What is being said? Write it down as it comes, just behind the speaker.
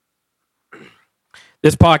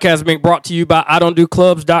This podcast is being brought to you by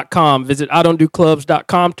IDon'tDoClubs.com. Visit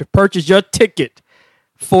IDon'tDoClubs.com to purchase your ticket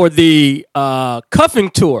for the Cuffing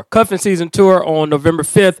Season Tour on November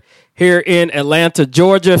 5th here in Atlanta,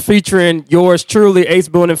 Georgia, featuring yours truly, Ace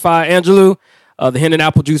Boone and Fire Angelou, the Hen and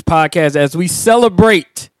Apple Juice podcast, as we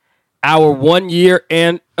celebrate our 1-year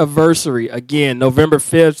anniversary. Again, November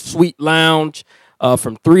 5th, Sweet Lounge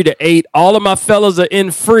from 3 to 8. All of my fellas are in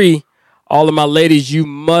free. All of my ladies, you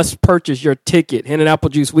must purchase your ticket. Hen and Apple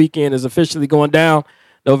Juice Weekend is officially going down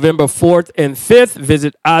November 4th and 5th.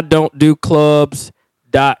 Visit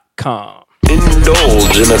IDon'tDoClubs.com.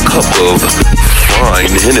 Indulge in a cup of fine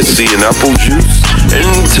Hennessy and apple juice and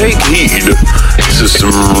take heed to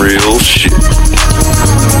some real shit.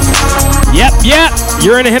 Yep.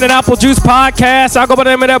 You're in the Hen and Apple Juice podcast. I go by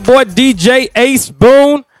the name of that boy, DJ Ace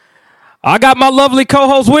Boone. I got my lovely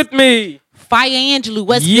co-host with me. Fire Angelou,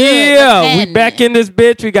 what's good? Yeah, we back in this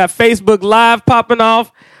bitch. We got Facebook Live popping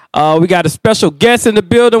off. We got a special guest in the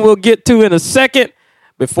building we'll get to in a second.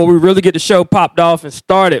 Before we really get the show popped off and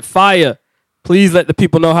started, Fire, please let the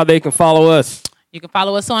people know how they can follow us. You can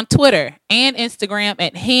follow us on Twitter and Instagram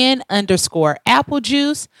at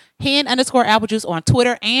hen_applejuice. Hen_applejuice on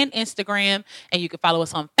Twitter and Instagram. And you can follow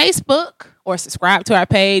us on Facebook or subscribe to our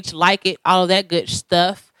page, like it, all of that good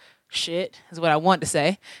stuff. Shit is what I want to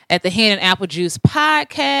say, at the Hen and Apple Juice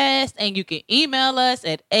podcast. And you can email us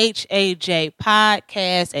at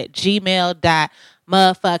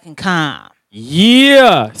hajpodcast@gmail.com.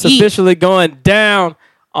 Yeah, it's officially going down.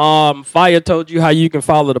 Fire told you how you can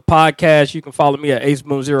follow the podcast. You can follow me at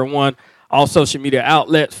AceBoom01, all social media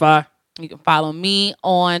outlets. Fire. You can follow me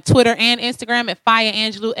on Twitter and Instagram at Fire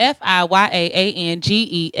Angelou,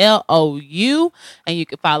 FIYAANGELOU. And you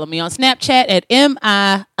can follow me on Snapchat at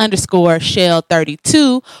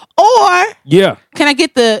MI_Shell32. Or, can I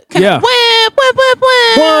get the...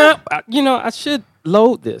 I should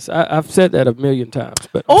load this. I've said that a million times.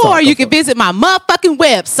 But you can visit my motherfucking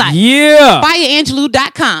website. Yeah.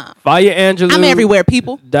 FireAngelou.com. FireAngelou. I'm everywhere,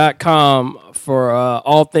 people. .com for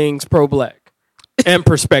all things pro-black and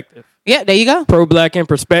perspective. Yeah, there you go. Pro-black and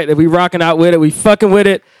perspective. We rocking out with it. We fucking with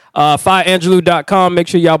it. FireAngelou.com. Make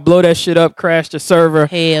sure y'all blow that shit up. Crash the server.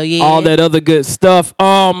 Hell yeah. All that other good stuff.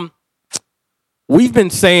 We've been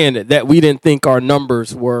saying that we didn't think our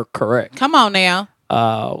numbers were correct. Come on now.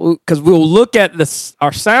 Because we'll look at our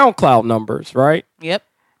SoundCloud numbers, right? Yep.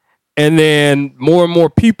 And then more and more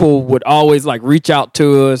people would always like reach out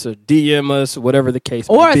to us or DM us or whatever the case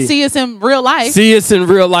may be. Or see us in real life. See us in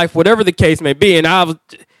real life, whatever the case may be. And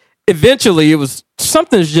eventually it was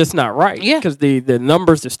something's just not right. Yeah. Because the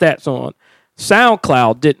numbers, the stats on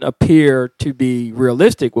SoundCloud didn't appear to be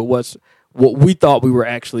realistic with what we thought we were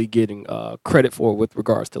actually getting credit for with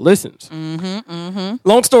regards to listens.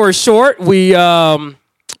 Long story short, we kind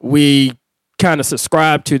of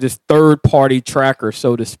subscribe to this third-party tracker,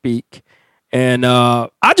 so to speak. And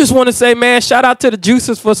I just want to say, man, shout out to the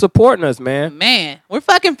Juices for supporting us, man. Man, we're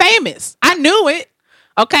fucking famous. I knew it.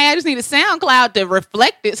 Okay, I just need a SoundCloud to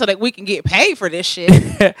reflect it so that we can get paid for this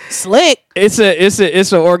shit. Slick. It's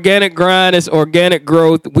an organic grind. It's organic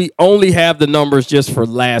growth. We only have the numbers just for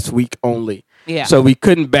last week only. Yeah. So we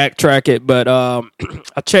couldn't backtrack it, but I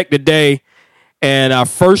checked today. And our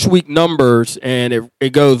first week numbers, and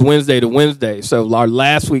it goes Wednesday to Wednesday. So our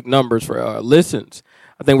last week numbers for listens,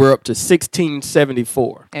 I think we're up to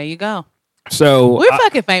 1,674. There you go. So we're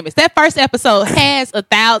fucking famous. That first episode has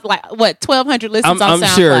 1,200 listens on SoundCloud.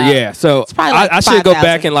 I'm sure, yeah. So I should go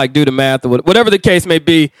back and like do the math or whatever the case may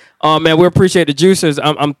be. Man, we appreciate the Juicers.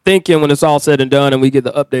 I'm thinking when it's all said and done and we get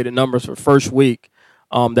the updated numbers for first week,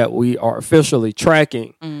 that we are officially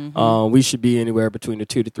tracking, we should be anywhere between the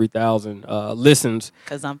 2,000 to 3,000 listens.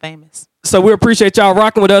 Because I'm famous. So we appreciate y'all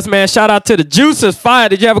rocking with us, man. Shout out to the Juicers. Fire,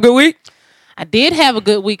 did you have a good week? I did have a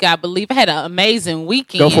good week, I believe. I had an amazing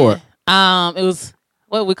weekend. Go for it. It was,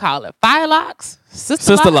 what we call it? Firelocks?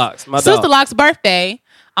 Sister Locks, my dog. Sister Locks' birthday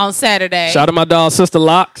on Saturday. Shout out to my dog, Sister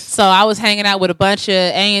Locks. So I was hanging out with a bunch of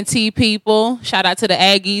A&T people. Shout out to the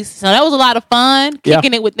Aggies. So that was a lot of fun,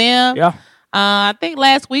 kicking it with them. Yeah. I think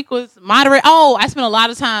last week was moderate. Oh, I spent a lot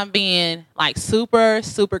of time being like super,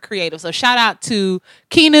 super creative. So shout out to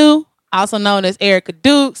Keanu, also known as Erica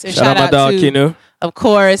Dukes. And shout out my dog, to Keanu. Of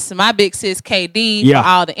course, my big sis KD for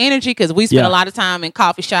all the energy, because we spent a lot of time in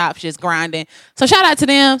coffee shops just grinding. So shout out to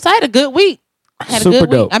them. So I had a good week.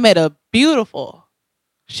 Dope. I met a beautiful,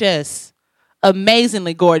 just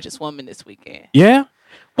amazingly gorgeous woman this weekend. Yeah?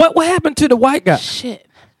 What happened to the white guy? Shit.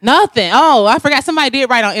 Nothing. Oh, I forgot. Somebody did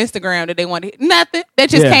write on Instagram that they wanted nothing. That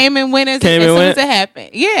just came and went as soon as it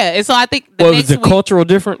happened. Yeah. And so I think was it a cultural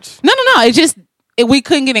difference? No. It just we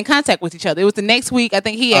couldn't get in contact with each other. It was the next week. I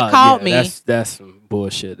think he had called me. That's some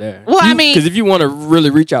bullshit there. Well, I mean, because if you want to really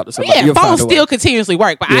reach out to somebody, yeah, you'll phones find a way. still continuously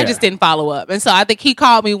work, but I just didn't follow up. And so I think he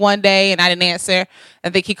called me one day and I didn't answer. I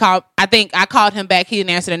think I called him back. He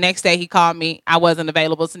didn't answer. The next day he called me. I wasn't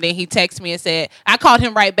available. So then he texted me and said, I called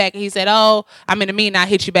him right back and he said, oh, I'm in a meeting. I'll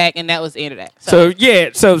hit you back. And that was the end of that.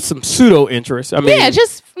 So some pseudo interest. I mean, yeah,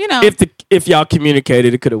 just, you know. If y'all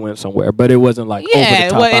communicated, it could have went somewhere, but it wasn't like over the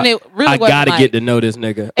top. And it really I wasn't gotta like, get to know this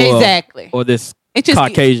nigga. Exactly. Or this It just-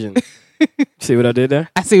 Caucasian. See what I did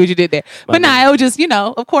there? I see what you did there. But nah, it was just, you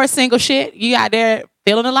know, of course, single shit. You out there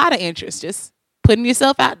feeling a lot of interest, just putting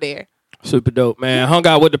yourself out there. Super dope, man. Hung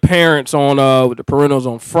out with the parents with the parentals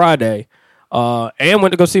on Friday, and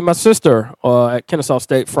went to go see my sister at Kennesaw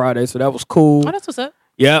State Friday. So that was cool. Oh, that's what's up.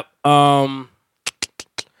 Yep. What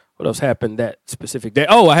else happened that specific day?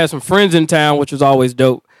 Oh, I had some friends in town, which was always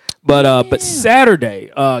dope. But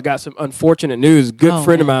Saturday, got some unfortunate news. Good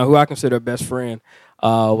friend of mine, who I consider a best friend,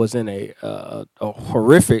 was in a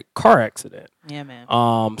horrific car accident. Yeah, man.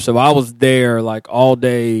 So I was there like all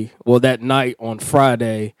day. Well, that night on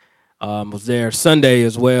Friday, was there Sunday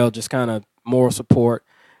as well. Just kind of moral support.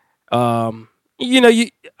 They at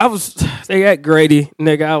Grady,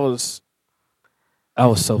 nigga. I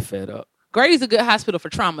was so fed up. Grady's a good hospital for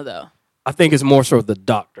trauma, though. I think it's more so the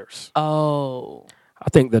doctors. Oh. I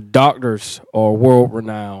think the doctors are world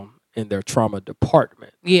renowned in their trauma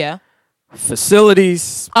department. Yeah.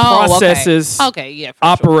 Facilities, processes, okay, yeah,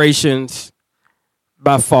 operations,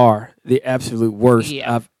 by far the absolute worst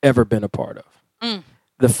I've ever been a part of.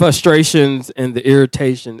 The frustrations and the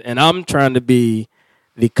irritation, and I'm trying to be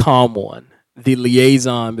the calm one, the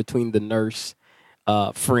liaison between the nurse,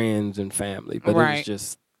 friends, and family. But it was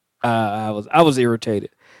just, I was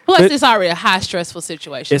irritated. Plus, it's already a high stressful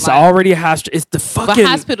situation. It's already a high stress. It's the fucking. But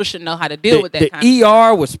hospitals should know how to deal with that. The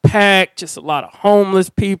ER was packed, just a lot of homeless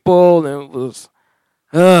people, and it was,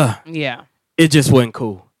 yeah. It just wasn't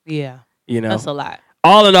cool. Yeah, you know, that's a lot.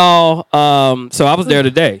 All in all, so I was there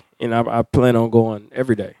today, and I plan on going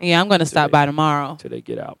every day. Yeah, I'm going to stop by tomorrow till they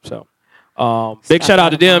get out. So, big shout out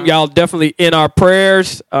to them. Y'all definitely in our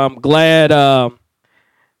prayers. I'm glad.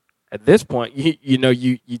 At this point,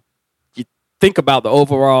 you think about the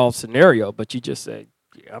overall scenario, but you just say,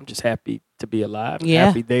 I'm just happy to be alive. Yeah.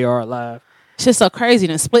 Happy they are alive. It's just so crazy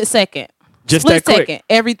in a split second. Just split that quick. second,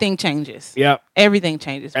 everything changes. Yep. Everything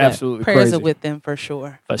changes. Absolutely prayers crazy. are with them for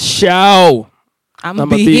sure. For sure. I'm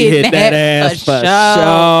gonna be hitting that ass for sure.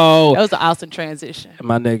 That was an awesome transition.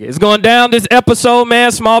 My nigga. It's going down this episode,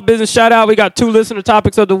 man. Small business shout out. We got 2 listener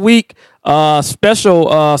topics of the week.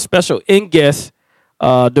 Special in guest.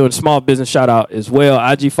 Doing small business shout out as well.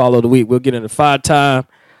 IG follow of the week. We'll get into 5-time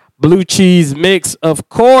blue cheese mix, of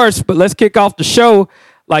course. But let's kick off the show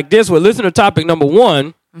like this with listener topic number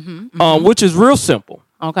 1, which is real simple.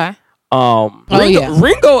 Okay.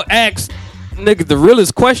 Ringo asked nigga the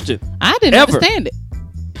realest question. I didn't understand it.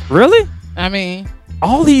 Really? I mean,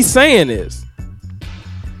 all he's saying is,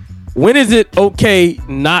 when is it okay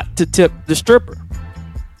not to tip the stripper?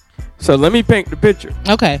 So let me paint the picture.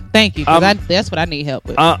 Okay, thank you. Because that's what I need help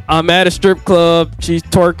with. I'm at a strip club. She's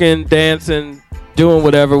twerking, dancing, doing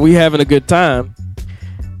whatever. We having a good time.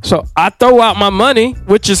 So I throw out my money,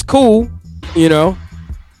 which is cool. You know,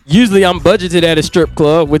 usually I'm budgeted at a strip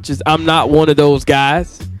club, which is I'm not one of those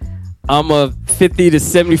guys. I'm a $50 to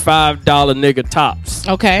 $75 nigga tops.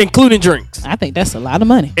 Okay, including drinks. I think that's a lot of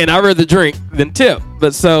money. And I'd rather drink than tip.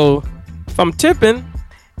 But so if I'm tipping,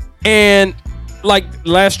 and like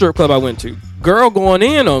last strip club I went to, girl going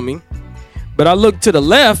in on me, but I look to the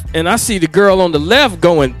left and I see the girl on the left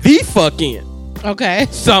going the fuck in. Okay.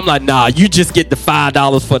 So I'm like, nah, you just get the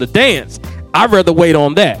 $5 for the dance. I'd rather wait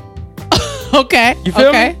on that. Okay. You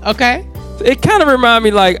feel me? Okay. It kind of reminded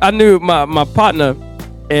me like I knew my partner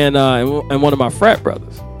and one of my frat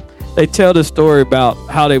brothers. They tell this story about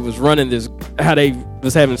how they was how they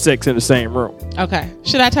was having sex in the same room. Okay.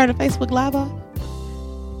 Should I turn the Facebook Live off?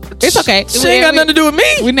 It's okay. She ain't got nothing to do with me.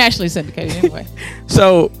 We nationally syndicated anyway.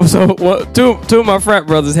 So two of my frat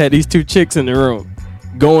brothers had these 2 chicks in the room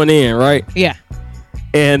going in, right? Yeah.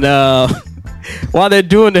 And while they're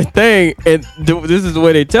doing their thing, and this is the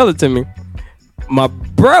way they tell it to me, my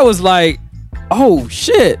bro was like, oh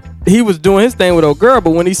shit. He was doing his thing with old girl,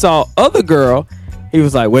 but when he saw other girl, he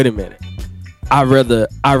was like, wait a minute. I'd rather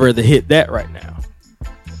hit that right now.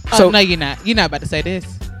 So no, you're not. You're not about to say this.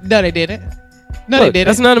 No, they didn't. No, look, they didn't.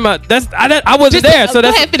 That's none of my. I wasn't there. So go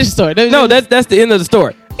ahead, finish the story. No, that's the end of the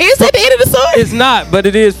story. Is that the end of the story? It's not, but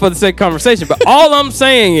it is for the sake of conversation. But all I'm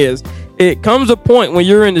saying is, it comes a point when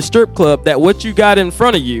you're in the strip club that what you got in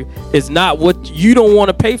front of you is not what you don't want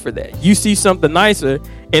to pay for that. You see something nicer,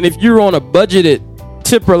 and if you're on a budgeted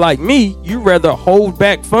tipper like me, you rather hold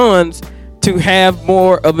back funds to have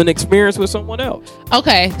more of an experience with someone else.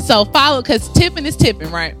 Okay, so follow, because tipping is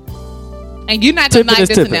tipping, right? And you're not gonna Tipping like is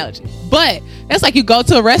this tipping. analogy, but that's like you go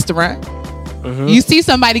to a restaurant, Mm-hmm. you see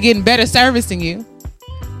somebody getting better service than you.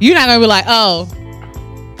 You're not gonna be like, oh,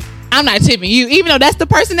 I'm not tipping you, even though that's the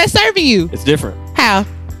person that's serving you. It's different. How?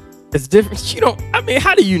 It's different. You don't. I mean,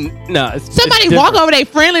 how do you? Nah. Somebody walk over, they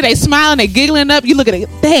friendly, they smiling, they giggling up. You look at it,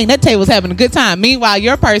 dang, that table's having a good time. Meanwhile,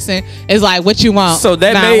 your person is like, what you want? So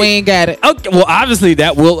that nah, we ain't got it. Okay. Well, obviously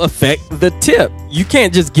that will affect the tip. You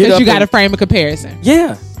can't just get Because up. you got to and- frame a comparison.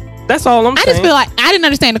 Yeah. That's all I'm I saying. just feel like I didn't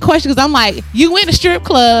understand the question because I'm like, you in a strip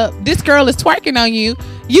club, this girl is twerking on you,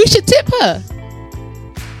 you should tip her.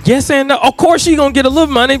 Yes and no. Of course, she gonna get a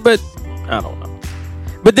little money, but I don't know.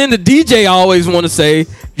 But then the DJ always want to say,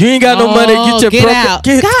 "You ain't got no money. Get your get broke- out."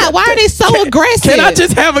 get- God, why are they so aggressive? Can I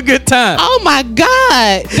just have a good time? Oh my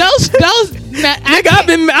God, those.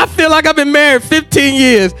 I feel like I've been married 15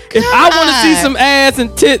 years. If I want to see God. some ass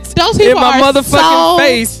and tits Those in people my are motherfucking so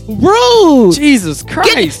face, rude. Jesus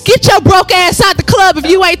Christ. Get your broke ass out the club if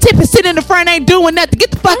you ain't tipping, sit in the front, ain't doing nothing.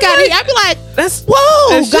 Get the fuck out of here. I be like, That's whoa,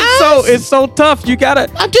 that shit guys. it's so tough. You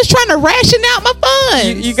gotta I'm just trying to ration out my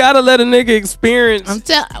funds. you gotta let a nigga experience. I'm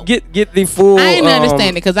telling. Get the full. I didn't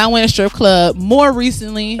understand it because I went to strip club more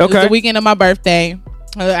recently. It was Okay. the weekend of my birthday.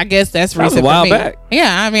 I guess that's That was recent a while for me. back.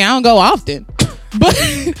 Yeah, I mean I don't go often, but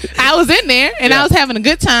I was in there and Yeah. I was having a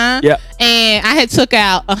good time. Yeah. And I had took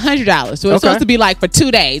out $100. So it was Okay. supposed to be like for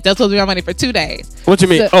 2 days. That's supposed to be my money for 2 days. What you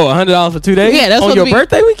mean? So- $100 for 2 days? Yeah, that's on supposed your to be-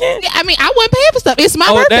 birthday weekend. Yeah, I mean I wasn't paying for stuff. It's my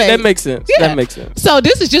Oh, birthday. that makes sense. Yeah. That makes sense. So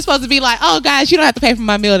this is just supposed to be like, oh guys, you don't have to pay for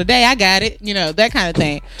my meal today. I got it. You know, that kind of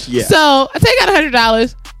thing. Yeah. So I take out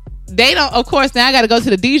 $100. They don't, of course, now I got to go to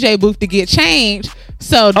the DJ booth to get change.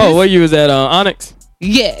 So Oh, this- where you was at Onyx?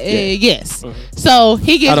 yes. So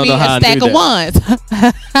he I gives don't me know a how I stack knew of ones.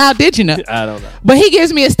 How did you know? I don't know. But he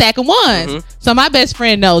gives me a stack of ones. Mm-hmm. So my best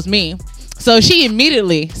friend knows me. So she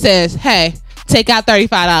immediately says, hey, take out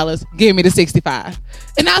 $35, give me the 65.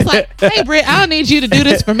 And I was like, hey, Britt, I don't need you to do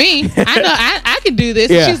this for me. I know I can do this.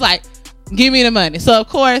 Yeah. And she's like, give me the money. So of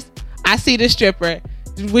course, I see the stripper,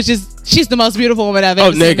 she's the most beautiful woman I've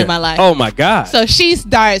ever seen in my life. Oh my God. So she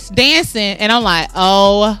starts dancing, and I'm like,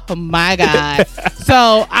 oh my God.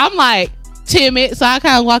 So I'm like timid. So I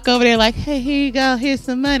kind of walk over there like, hey, here you go. Here's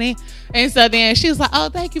some money. And so then she was like, oh,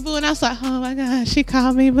 thank you, boo. And I was like, oh my God, she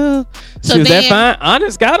called me boo. So she was that fine?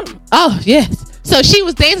 Onyx got him. Oh, yes. So she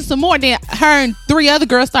was dancing some more. Then her and 3 other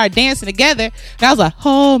girls started dancing together. And I was like,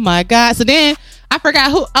 oh my God. So then I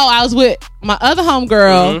forgot who. Oh, I was with my other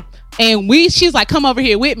homegirl. Mm-hmm. And she's like, come over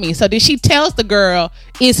here with me. So then she tells the girl,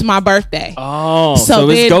 it's my birthday. Oh, So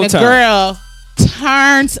it's then go the time. girl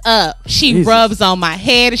turns up. She Jesus. rubs on my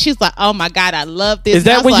head. And she's like, oh my God, I love this. Is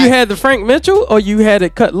And I that was when you like, had the Frank Mitchell or you had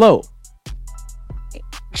it cut low?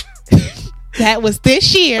 that was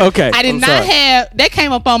this year. Okay, I did I'm not sorry. have that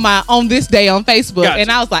came up on this day on Facebook. Gotcha.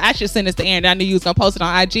 And I was like, I should send this to Aaron. I knew you was gonna post it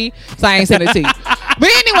on IG, so I ain't send it to you. But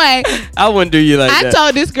anyway, I wouldn't do you like I that.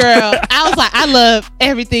 told this girl, I was like, I love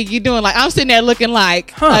everything you doing. Like, I'm sitting there looking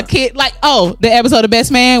like Huh. a kid. Like, oh, the episode of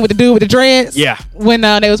Best Man with the dude with the dreads. Yeah. When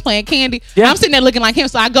they was playing Candy. Yeah. I'm sitting there looking like him.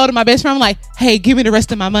 So I go to my best friend. I'm like, hey, give me the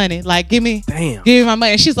rest of my money. Like, give me my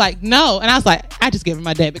money. And she's like, no. And I was like, I just give her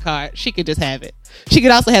my debit card. She could just have it. She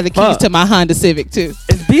could also have the keys Fuck. to my Honda Civic too.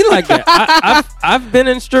 It be like that. I've been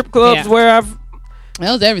in strip clubs Yeah. where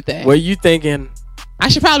That was everything. where you thinking, I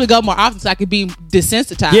should probably go more often so I could be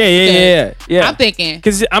desensitized. yeah. I'm thinking,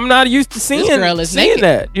 Because I'm not used to seeing girl is seeing naked.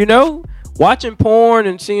 that. You know, watching porn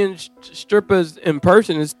and seeing strippers in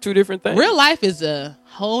person is two different things. real life is a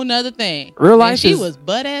whole nother thing. Real And life she is- was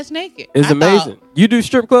butt ass naked. It's I amazing. You do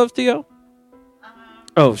strip clubs, Tio?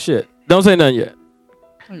 Oh shit! Don't say nothing yet.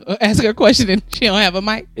 thought- ask her a question and she don't have a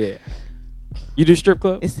mic. Yeah. You do strip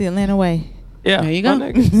club? It's the Atlanta way. Yeah. There you my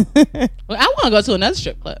go. nigga. Well, I want to go to another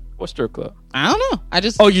strip club. What strip club? I don't know. I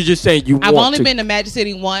just Oh, you just saying you I've want only to. been to Magic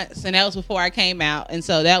City once, and that was before I came out, and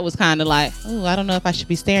so that was kind of like, oh, I don't know if I should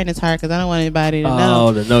be staring this hard because I don't want anybody to know.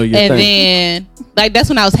 Oh, to know your And thing. then, like, that's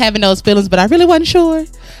when I was having those feelings, but I really wasn't sure.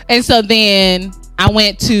 And so then I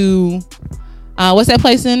went to what's that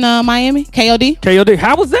place in Miami? KOD. KOD.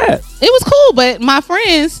 How was that? It was cool, but my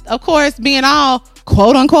friends, of course, being all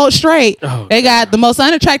quote unquote straight, Oh, they got the most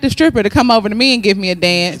unattractive stripper to come over to me and give me a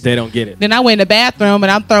dance. They don't get it. Then I went in the bathroom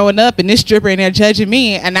and I'm throwing up, and this stripper in there judging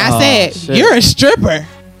me, and I Oh, said, shit. "You're a stripper."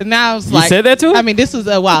 And I was You like, said that to her? I mean, this was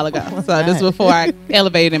a while ago, so this was before I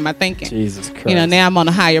elevated in my thinking. Jesus Christ. You know, now I'm on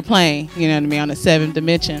a higher plane. You know what I mean, on the 7th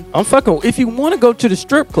dimension. I'm fucking. If you want to go to the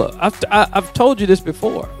strip club, I've told you this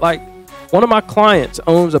before. Like, one of my clients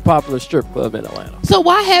owns a popular strip club in Atlanta. So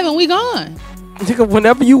why haven't we gone? Nigga,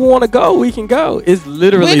 whenever you want to go, we can go. It's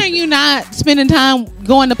literally. When are you not spending time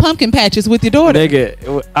going to pumpkin patches with your daughter?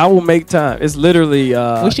 Nigga, I will make time. It's literally.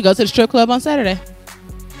 We should go to the strip club on Saturday.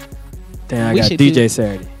 Damn, I we got should DJ do-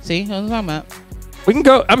 Saturday. See, what I'm talking about. We can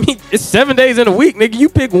go. I mean, it's 7 days in a week, nigga. You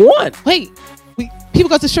pick one. Wait, people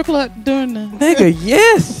go to the strip club during the. Nigga,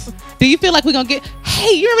 yes. Do you feel like we're gonna get?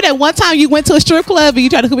 Hey, you remember that one time you went to a strip club and you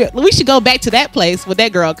tried to hook me up? We should go back to that place with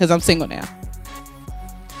that girl because I'm single now.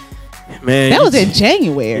 Man, That was in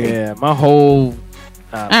January. Yeah, my whole.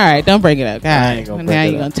 All right, don't bring it up. I ain't gonna bring now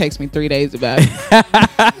it you're up. gonna text me 3 days about it.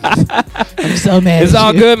 I'm so mad. It's at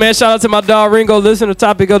all you. good, man. Shout out to my dog Ringo. Listen to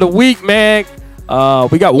topic of the week, man.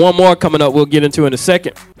 We got one more coming up. We'll get into in a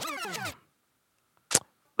second.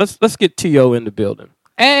 Let's get T.O. in the building.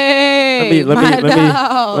 Hey, Let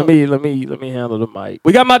me handle the mic.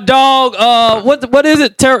 We got my dog. What is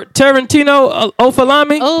it? Tarantino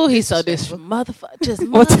Ofalami. Oh, he's so motherfucker. Just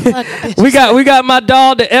What's it? motherfucker. We got my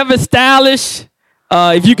dog, the Ever Stylish.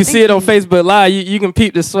 If you can see it on Facebook Live, you can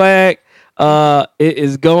peep the swag. It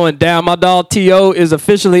is going down. My dog T.O. is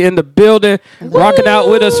officially in the building, rocking out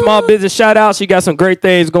with a small business shout out. She got some great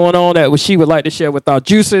things going on that she would like to share with our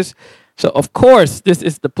juicers. So, of course, this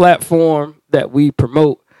is the platform that we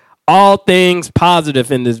promote all things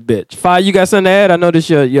positive in this bitch. Fi, you got something to add? I know this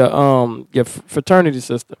your fraternity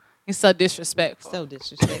sister. He's so disrespectful. So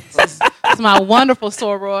disrespectful. It's my wonderful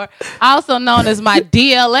soror, also known as my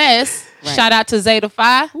DLS. Right. Shout out to Zeta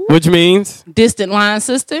Phi, Which means distant line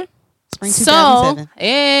sister. Spring 2007. So,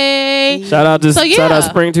 hey. shout out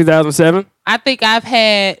Spring 2007. I think I've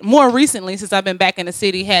had more recently, since I've been back in the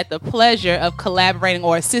city, had the pleasure of collaborating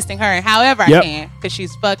or assisting her in however I can, because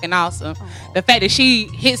she's fucking awesome. The fact that she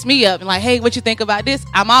hits me up and like, hey, what you think about this?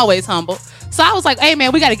 I'm always humble. So I was like, hey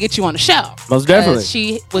man, we got to get you on the show. Most definitely.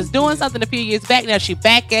 She was doing something a few years back. Now she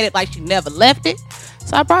back at it like she never left it.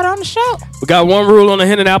 So I brought her on the show. We got one rule on the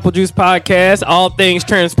Hen and Apple Juice podcast: all things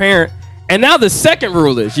transparent. And now the second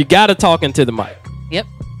rule is you got to talk into the mic. Yep.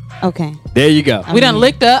 Okay. There you go. We done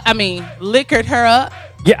liquored her up.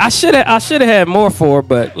 Yeah, I should have had more for her,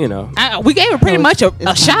 but you know. We gave her pretty much a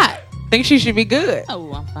fine. shot. Think she should be good.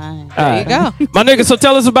 Oh, I'm fine. There you go. My nigga, so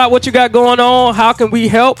tell us about what you got going on. How can we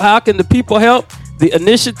help? How can the people help? The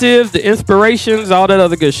initiatives, the inspirations, all that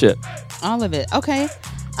other good shit. All of it. Okay.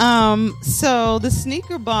 So the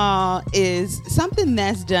sneaker ball is something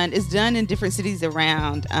that's done. It's done in different cities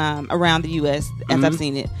around the U.S. as I've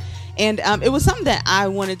seen it, and it was something that I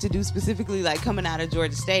wanted to do specifically, like coming out of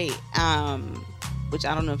Georgia State. Which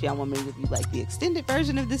I don't know if y'all want me to give you like the extended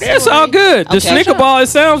version of this. Yeah, it's story. all good. The Okay. sneaker ball, it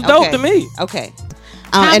sounds dope to me. Okay.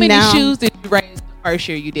 How and many now, shoes did you raise the first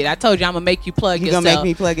year you did? I told you I'm gonna make you plug You yourself. gonna make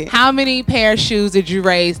me plug it? How many pair of shoes did you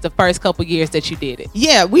raise the first couple years that you did it?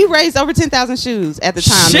 Yeah, we raised over 10,000 shoes at the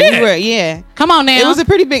time. Shit. We were, yeah. Come on now. It was a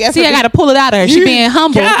pretty big effort. See, I gotta pull it out of her. She being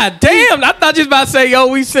humble. God damn! I thought you was about to say, yo,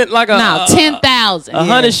 we sent like No, 10,000.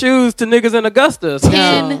 100 shoes to niggas in Augusta. Or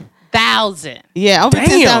something. 10,000. Yeah, over Damn.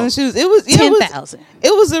 10,000 shoes. It was 10,000.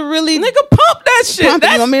 It was a really Nigga, pump that shit. Pump it.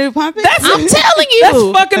 You That's, want me to pump it? I'm telling you.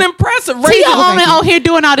 that's fucking impressive. Tia Raising on here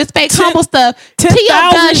doing all this fake humble stuff. Tia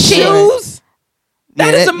 10,000 done shit. shoes.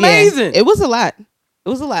 That is Yeah, amazing. It was a lot. It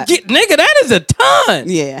was a lot. Nigga, that is a ton.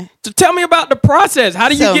 Yeah. So tell me about the process. How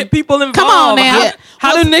do you So, get people involved? come on now. How, Yeah.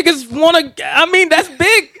 how do niggas want to? I mean, that's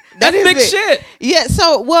big. That's is big shit. Yeah.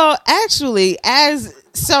 So, well, actually,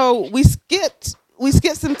 we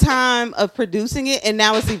skipped some time of producing it, and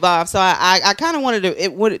now it's evolved. So I kind of wanted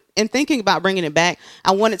to, in thinking about bringing it back,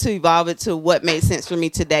 I wanted to evolve it to what made sense for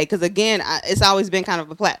me today. Because again, it's always been kind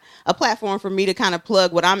of a platform for me to kind of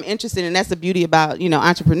plug what I'm interested in. That's the beauty about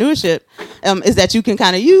entrepreneurship, is that you can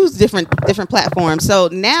kind of use different platforms. So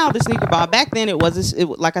now the sneaker ball. Back then,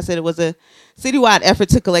 like I said, it was a citywide effort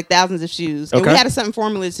to collect thousands of shoes, and we had a certain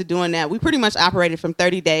formula to doing that. We pretty much operated from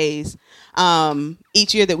 30 days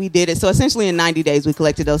each year that we did it. So essentially in 90 days we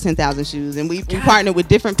collected those 10,000 shoes, and we partnered with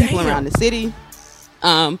different people around the city.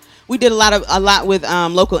 We did a lot with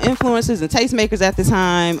local influencers and tastemakers at the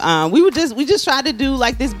time. We just tried to do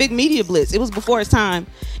like this big media blitz. It was before its time,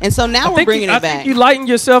 and so now we're bringing it back. I think you lighten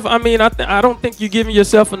yourself. I mean, I don't think you're giving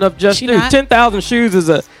yourself enough justice. She not? 10,000 shoes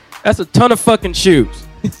that's a ton of fucking shoes.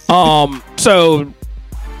 So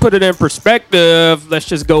put it in perspective. Let's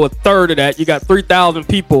just go a third of that. You got 3,000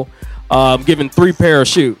 people giving 3 pair of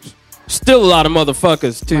shoes. Still a lot of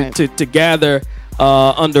motherfuckers to gather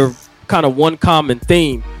under kind of one common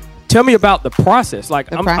theme. Tell me about the process.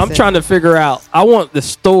 Like I'm trying to figure out. I want the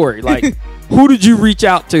story. Like who did you reach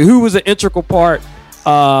out to? Who was an integral part?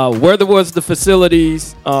 Where there was the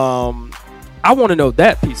facilities? I want to know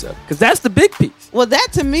that piece of it, because that's the big piece. Well, that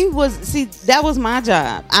to me that was my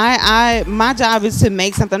job. My job is to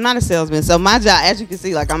make something. I'm not a salesman, so my job, as you can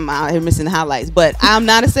see, like I'm out here missing the highlights, but I'm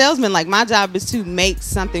not a salesman. Like my job is to make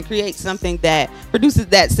something, create something that produces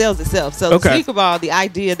that sells itself. So the sneaker ball, the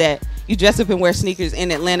idea that you dress up and wear sneakers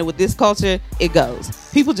in Atlanta with this culture, it goes.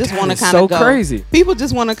 People just want to kind of go. Crazy. People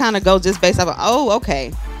just want to kind of go just based off of,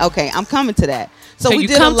 okay, I'm coming to that. So we you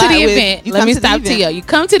did come a lot to the with, event. you Let come me to the stop event. Tio. You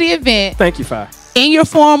come to the event Thank you, Fi. in your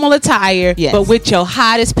formal attire, Yes. but with your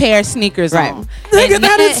hottest pair of sneakers Right. on. Nigga, And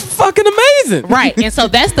that is fucking amazing. right. And so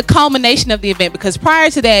that's the culmination of the event, because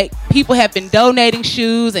prior to that, people have been donating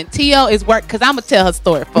shoes, and Tio is working, because I'm going to tell her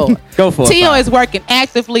story forward. Go for it, Tio Fi. is working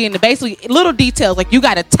actively in the basically little details. Like you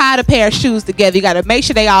got to tie the pair of shoes together. You got to make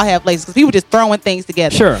sure they all have laces, because people just throwing things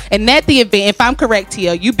together. Sure. And at the event, if I'm correct,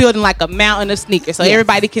 Tio, you building like a mountain of sneakers so Yes.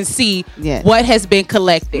 everybody can see Yes. what has been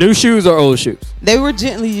collected. New shoes or old shoes? They were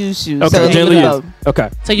gently used shoes. Okay, so gently you used. know, Okay.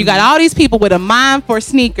 So you got all these people with a mind for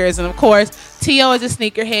sneakers, and of course, Tio is a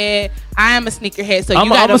sneakerhead. I am a sneakerhead. So you I'm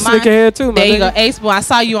got a a mind. sneakerhead too, my There you go, nigga. Ace Boy. I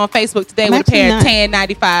saw you on Facebook today I'm with a pair of actually tan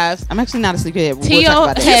 95s. I'm actually not a sneakerhead. But we'll Tio talk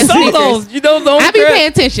about that. has Some of sneakers. those, you know, those I be paying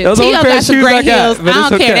attention. Those Tio only pair got of some shoes great I got, heels. but I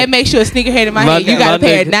don't it's care. okay. That makes you a sneakerhead in my My head. You nigga, got a my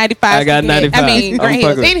pair of nigga. 95s. I got sneakerhead. 95. I mean, I'm great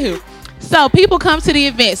heels. fucking- Anywho. So people come to the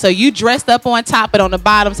event. So you dressed up on top, but on the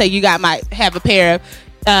bottom, say you might have a pair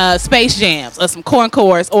of Space Jams or some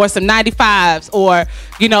Concors or some 95s or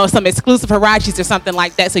some exclusive Hirachis or something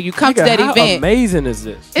like that. So you come to Nigga, that how event. amazing is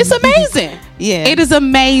this? It's amazing. Yeah. It is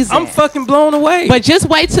amazing. I'm fucking blown away. But just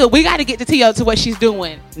wait till we got to get to Tio to what she's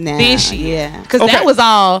doing Nah, this year. yeah. Because Okay. that was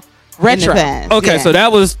all In the retro. past, okay, yeah. so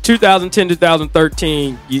that was 2010,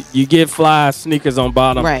 2013. You get fly sneakers on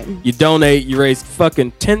bottom. Right. You donate. You raise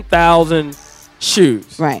fucking 10,000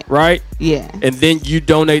 shoes. Right. Right. Yeah. And then you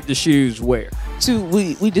donate the shoes where?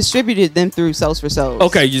 We distributed them through Souls for Souls.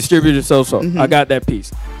 Okay, you distributed so. I got that piece.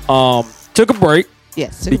 Took a break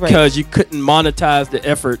Yes. took a break. because you couldn't monetize the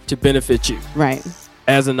effort to benefit you right.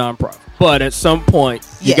 as a nonprofit. But at some point,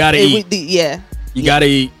 you Yeah, gotta it eat. would be- yeah. You gotta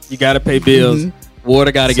eat. You gotta pay bills.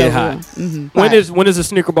 Water gotta get So, high. mhm. When Right. is the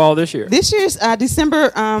sneaker ball this year? This year's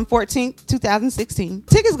December 14th, 2016.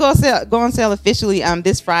 Tickets go on sale officially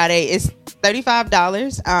this Friday. It's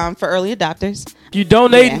 $35 for early adopters. You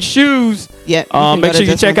donating Yeah. shoes. Yep. you can Make go to sure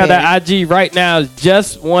you Just check One out Pair. that IG right now. It's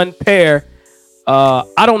just one pair.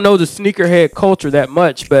 I don't know the sneakerhead culture that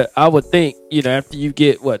much, but I would think after you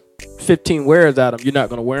get 15 wears out of them, you're not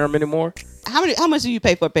gonna wear them anymore. How much do you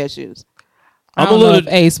pay for a pair of shoes? I I'm a don't know little.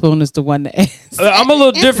 if A Spoon is the one to ask. I'm a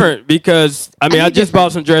little different because I I just different.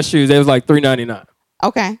 bought some dress shoes. They was like $3.99,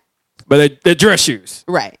 Okay. but they're dress shoes.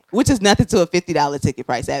 Right. Which is nothing to a $50 ticket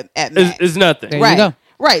price at max. It's nothing. There you right. go.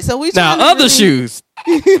 Right. So we Now trying to other really- shoes,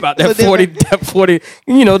 about that But then- 40, that 40,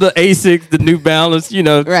 the Asics, the New Balance,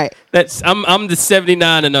 Right. That's I'm the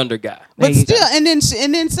 79 and under guy. But There you still, and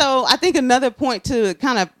then so I think another point to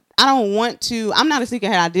kind of, I'm not a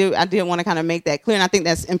sneakerhead. I did want to kind of make that clear, and I think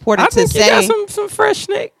that's important I to think you say. got some fresh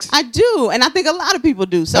sneaks. I do, and I think a lot of people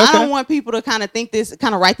do. So I Okay. don't want people to kind of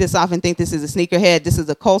write this off and think this is a sneakerhead. This is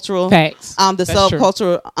a cultural, Facts. the That's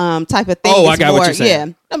subcultural type of thing. Oh, I It's got what more- you're saying.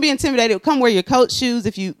 Yeah, don't be intimidated. Come wear your coach shoes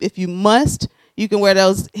if you must. You can wear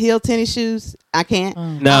those heel tennis shoes. I can't.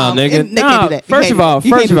 No, nigga. and they can't do that. You First can't of all,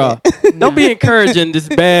 do that. don't be encouraging this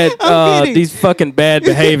bad, kidding. these fucking bad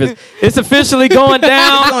behaviors. It's officially going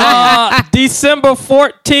down December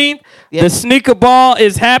 14th. Yep. The sneaker ball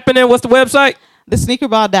is happening. What's the website? The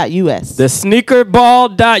sneakerball.us. The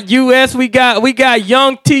sneakerball.us. We got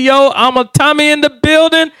young T.O. I'm a Tommy in the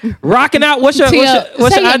building, rocking out. What's your Tio,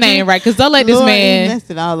 what's say your your IG? name right, because don't let this Lord, he man. messed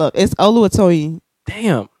it all up. It's Oluwatoyin.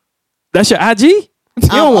 Damn, that's your IG. You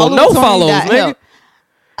don't want no follows, nigga.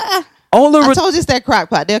 Ola I told you it's that crock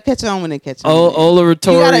pot. They'll catch on when they catch on. Ola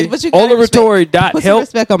Ratori. Put some Olaratori.help.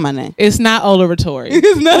 respect on my name. It's not Ola Ratori.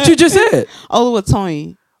 What you just said?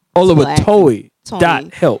 Oluwatoyin.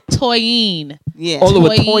 Olawatoyi.help. Toyin. Yeah.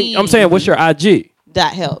 Olawatoyi. I'm saying, what's your IG?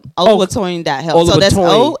 .help. Oluwatoyin.help. So that's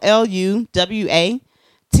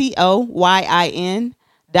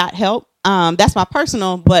OLUWATOYIN.help. That's my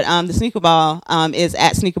personal, but the sneaker ball is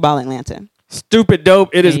at Sneakerball Atlanta. Stupid dope.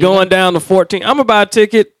 It is There you going down to 14. I'm gonna buy a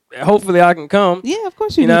ticket. Hopefully I can come. Yeah, of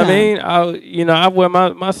course You know can. what I mean? I wear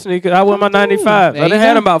my sneakers. I wear my 95. There I you done had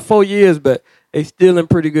go. them about 4 years, but they still in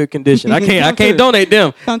pretty good condition. I can't donate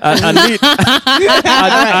them. I need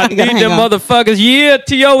I You gotta need hang them on. motherfuckers. Yeah,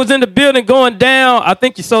 T.O. was in the building going down. I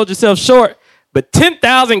think you sold yourself short. But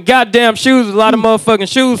 10,000 goddamn shoes is a lot of motherfucking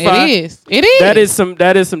shoes. It Fi. is. It is.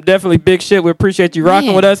 That is some definitely big shit. We appreciate you rocking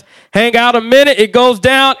Man. with us. Hang out a minute. It goes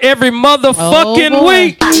down every motherfucking boy.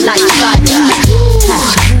 week. like fire.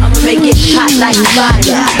 I'ma make it hot like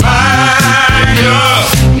fire.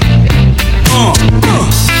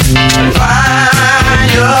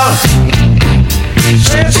 Fire.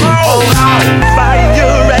 Sets all out.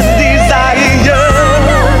 Fire and desire.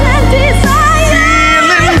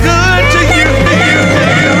 Feeling good to you.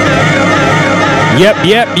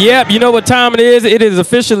 Yep. You know what time it is? It is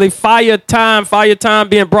officially fire time. Fire time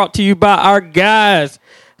being brought to you by our guys,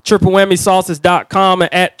 triplewhammysauces.com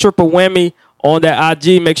and at Triple Whammy on that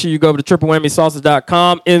IG. Make sure you go over to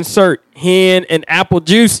triplewhammysauces.com. Insert hen and apple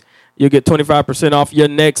juice. You'll get 25% off your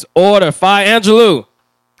next order. Fire Angelou.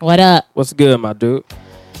 What up? What's good, my dude?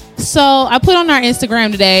 So I put on our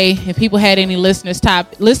Instagram today if people had any listener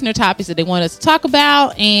topics that they wanted us to talk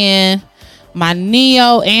about, and my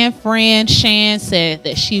Neo and friend Shan said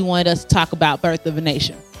that she wanted us to talk about Birth of a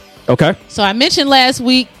Nation. Okay. So I mentioned last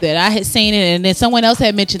week that I had seen it, and then someone else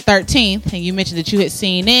had mentioned 13th, and you mentioned that you had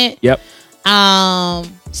seen it. Yep.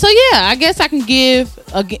 So yeah, I guess I can give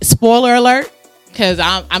a spoiler alert, because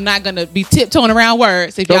I'm not gonna be tiptoeing around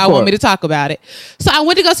words if y'all want me to talk about it. So I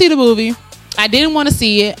went to go see the movie. I didn't want to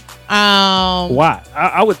see it. Why?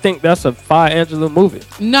 I would think that's a Fire Angelou movie.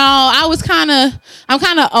 No, I'm kind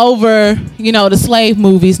of over, the slave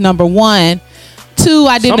movies. Number one. Two,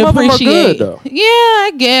 I didn't appreciate. Them are good, though. Yeah,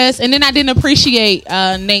 I guess. And then I didn't appreciate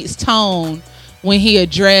Nate's tone when he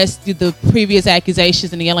addressed the previous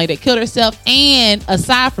accusations and the young lady that killed herself. And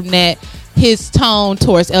aside from that, his tone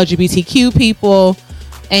towards LGBTQ people.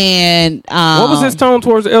 And what was his tone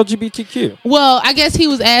towards LGBTQ? Well, I guess he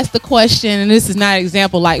was asked the question, and this is not an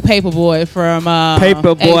example like Paperboy from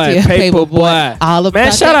Paperboy. All about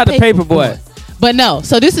Man, shout out to Paperboy. But no,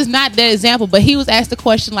 so this is not that example. But he was asked the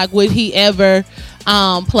question, like, would he ever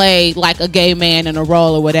play like a gay man in a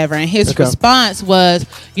role or whatever? And his response was,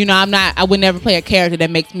 I would never play a character that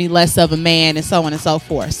makes me less of a man, and so on and so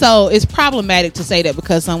forth. So it's problematic to say that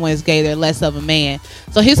because someone is gay, they're less of a man.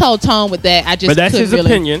 So his whole tone with that, but that's his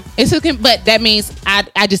opinion. But that means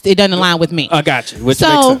it doesn't align with me. I got you. Which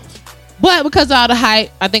makes sense. But because of all the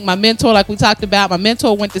hype, I think my mentor, like we talked about,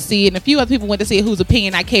 went to see it, and a few other people went to see it whose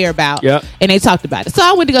opinion I care about. Yep. And they talked about it. So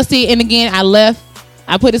I went to go see it, and again, I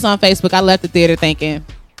put this on Facebook. I left the theater thinking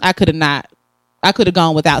I could have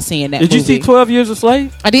gone without seeing that movie. Did you see 12 Years a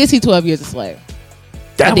Slave? I did see 12 Years a Slave.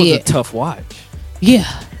 That was a tough watch. Yeah.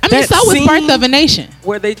 I mean, so was Birth of a Nation.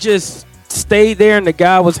 Where they just stayed there and the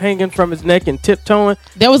guy was hanging from his neck and tiptoeing.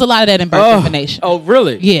 There was a lot of that in Birth of a Nation. Oh,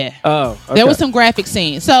 really? Yeah. Oh, okay. There was some graphic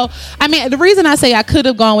scenes. So, I mean, the reason I say I could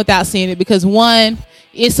have gone without seeing it, because one,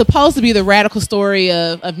 it's supposed to be the radical story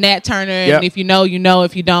of Nat Turner. Yep. And if you know, you know.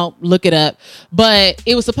 If you don't, look it up. But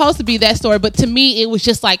it was supposed to be that story. But to me, it was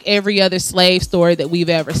just like every other slave story that we've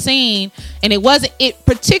ever seen. And it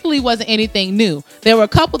particularly wasn't anything new. There were a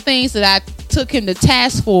couple things that I took him to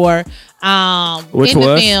task for in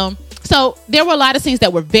the film. So there were a lot of scenes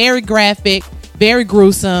that were very graphic, very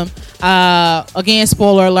gruesome. Again,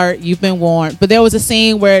 spoiler alert, you've been warned. But there was a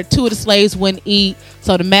scene where two of the slaves wouldn't eat.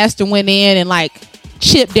 So the master went in and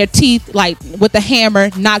chipped their teeth with a hammer,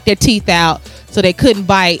 knocked their teeth out so they couldn't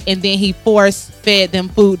bite, and then he force-fed them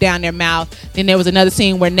food down their mouth. Then there was another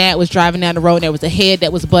scene where Nat was driving down the road and there was a head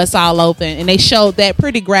that was bust all open, and they showed that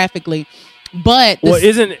pretty graphically. But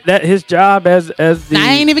isn't that his job as the...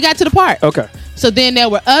 I ain't even got to the part. Okay. So then there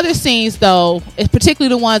were other scenes, though, particularly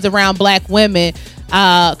the ones around black women,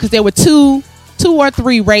 because there were two or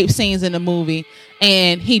three rape scenes in the movie,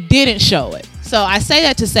 and he didn't show it. So I say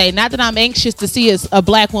that to say, not that I'm anxious to see a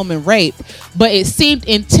black woman raped, but it seemed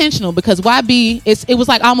intentional, because it was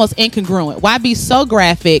like almost incongruent. Why be so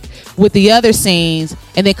graphic with the other scenes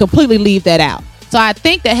and then completely leave that out? So I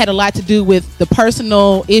think that had a lot to do with the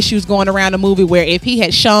personal issues going around the movie, where if he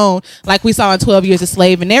had shown, like we saw in 12 Years a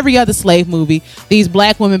Slave and every other slave movie, these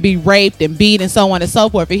black women be raped and beat and so on and so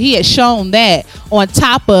forth, if he had shown that on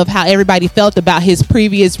top of how everybody felt about his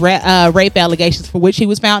previous rape allegations, for which he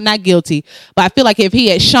was found not guilty, but I feel like if he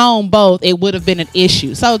had shown both, it would have been an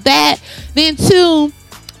issue. So that, then two,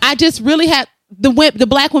 I just really had, the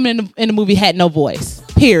black women in the movie had no voice.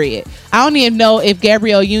 Period. I don't even know if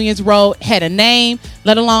Gabrielle Union's role had a name,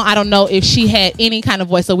 let alone I don't know if she had any kind of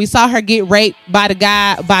voice. So we saw her get raped by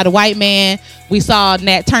the white man. We saw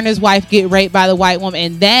Nat Turner's wife get raped by the white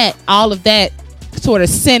woman, and all of that sort of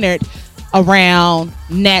centered around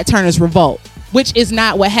Nat Turner's revolt, which is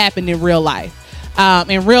not what happened in real life.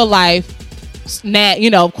 In real life, Nat,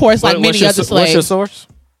 of course, like many other slaves. What's your source?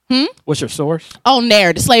 What's your source? Oh,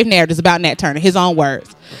 slave narratives about Nat Turner, his own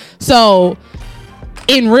words. So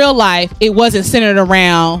in real life, it wasn't centered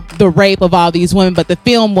around the rape of all these women, but the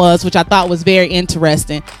film was, which I thought was very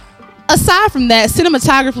interesting. Aside from that,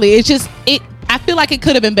 cinematographically, I feel like it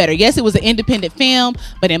could have been better. Yes, it was an independent film,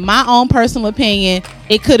 but in my own personal opinion,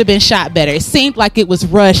 it could have been shot better. It seemed like it was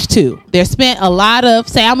rushed too. They spent a lot of,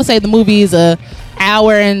 I'm gonna say the movie is a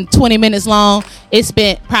hour and 20 minutes long. It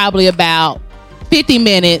spent probably about 50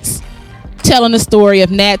 minutes telling the story of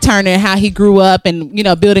Nat Turner and how he grew up and, you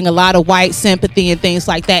know, building a lot of white sympathy and things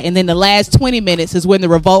like that. And then the last 20 minutes is when the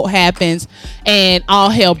revolt happens and all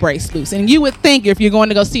hell breaks loose. And you would think if you're going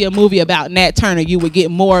to go see a movie about Nat Turner, you would get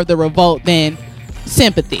more of the revolt than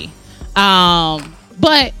sympathy.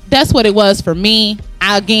 But that's what it was for me.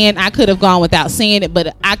 I could have gone without seeing it,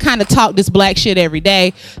 but I kind of talk this black shit every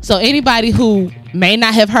day. So anybody who may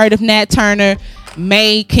not have heard of Nat Turner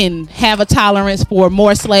can have a tolerance for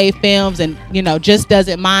more slave films and, you know, just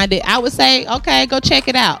doesn't mind it, I would say, okay, go check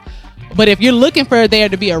it out. But if you're looking for there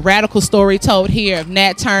to be a radical story told here of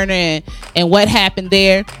Nat Turner and what happened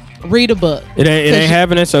there, read a book. It ain't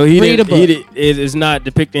happening. So it is not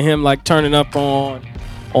depicting him like turning up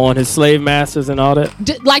on his slave masters and all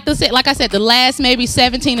that. Like I said, the last maybe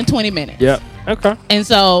 17 and 20 minutes. Yep. Okay. And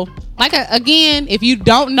so, again, if you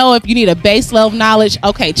don't know, if you need a base level knowledge,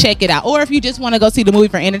 okay, check it out. Or if you just want to go see the movie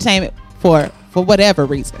for entertainment for whatever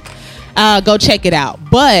reason, go check it out.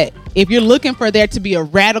 But if you're looking for there to be a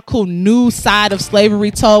radical new side of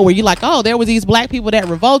slavery told, where you're like, oh, there was these black people that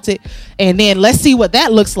revolted, and then let's see what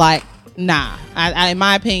that looks like. Nah, in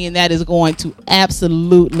my opinion, that is going to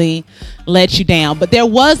absolutely let you down. But there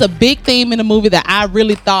was a big theme in the movie that I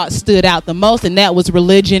really thought stood out the most, and that was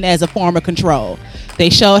religion as a form of control. They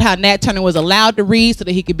showed how Nat Turner was allowed to read so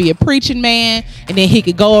that he could be a preaching man, and then he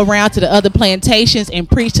could go around to the other plantations and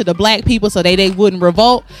preach to the black people so they wouldn't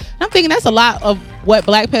revolt. And I'm thinking that's a lot of what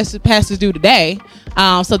black pastors do today.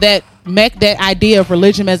 So that idea of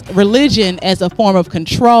religion as a form of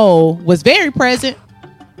control was very present.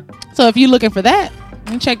 So if you're looking for that,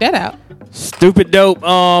 then check that out. Stupid dope.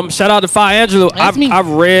 Shout out to Fi Angelo. That's me. I've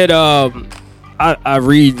read I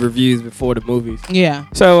read reviews before the movies. Yeah.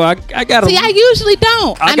 So I got I usually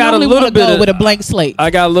don't. I normally want to go with a blank slate.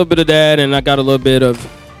 I got a little bit of that, and I got a little bit of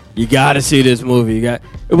you got to see this movie. It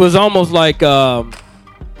was almost like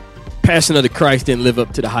Passion of the Christ didn't live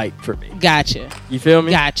up to the hype for me. Gotcha. You feel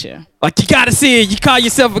me? Gotcha. Like, you got to see it. You call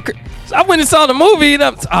yourself So I went and saw the movie,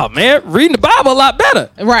 and reading the Bible a lot better.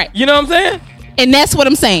 Right. You know what I'm saying? And that's what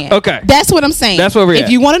I'm saying. Okay. That's what I'm saying. That's where we're at. If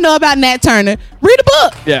you want to know about Nat Turner, read a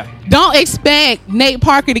book. Yeah. Don't expect Nate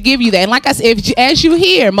Parker to give you that. And like I said, as you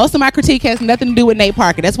hear, most of my critique has nothing to do with Nate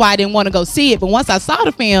Parker. That's why I didn't want to go see it. But once I saw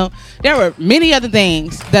the film, there were many other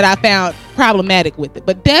things that I found problematic with it.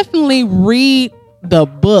 But definitely read the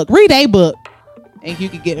book. Read a book, and you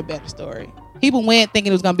could get a better story. People went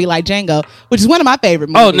thinking it was going to be like Django, which is one of my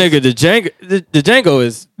favorite movies. Oh, nigga, the Django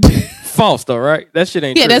is false, though, right? That shit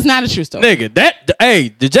ain't true. Yeah, that's not a true story. Nigga,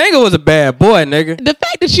 the Django was a bad boy, nigga. The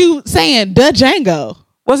fact that you saying the Django.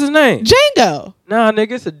 What's his name? Django. Nah,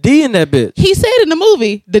 nigga, it's a D in that bitch. He said in the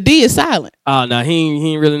movie, the D is silent. Oh, nah,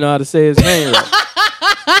 he ain't really know how to say his name right.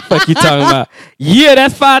 Fuck you talking about? Yeah,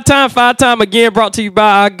 that's Five Time again, brought to you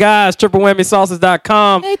by our guys,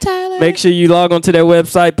 triplewhammysauces.com. Hey, Tyler. Make sure you log on to their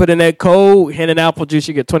website, put in that code, Hen and Apple Juice,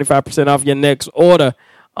 you get 25% off your next order.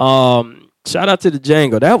 Shout out to the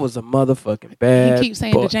Django. That was a motherfucking bad You keep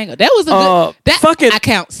saying boy. the Django. That was a good. I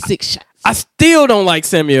count 6 shots. I still don't like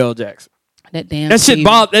Samuel L. Jackson. That damn. That shit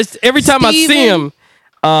bothers. Every time I see him,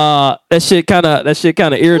 that shit kind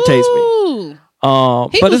of irritates me.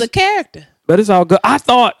 He was a character. But it's all good. I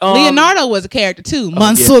thought Leonardo was a character too.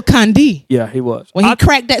 Mansour Kandi. Yeah, he was. When he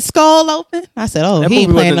cracked that skull open, I said, "Oh, he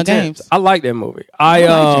ain't playing no games." I like that movie. I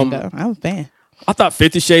was a fan. I thought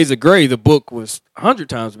 50 Shades of Grey, the book, was 100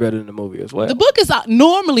 times better than the movie as well. The book is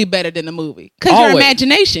normally better than the movie because your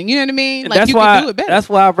imagination. You know what I mean? Like you can do it better. That's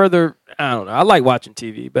why I'd rather. I don't know. I like watching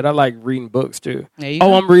TV, but I like reading books too. There you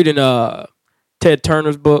go. I'm reading Ted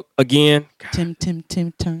Turner's book again. Tim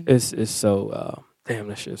Turner. It's so damn.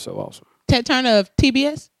 That shit is so awesome. Ted Turner of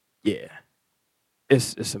TBS. Yeah,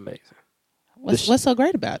 it's amazing. What's so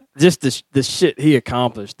great about it? Just the shit he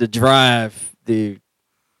accomplished, the drive, the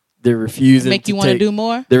refusing make you want to do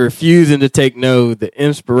more. The refusing to take no, the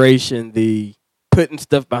inspiration, the putting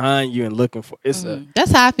stuff behind you and looking for.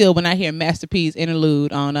 That's how I feel when I hear Master P's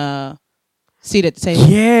interlude on Seat at the Table.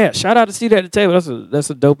 Yeah, shout out to Seat at the Table. That's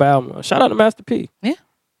a dope album. Shout out to Master P. Yeah.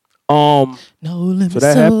 No Limit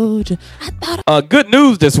Soldier. Good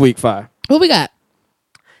news this week, Fi. What we got?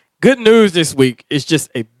 Good news this week is just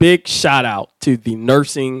a big shout out to the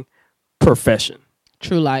nursing profession.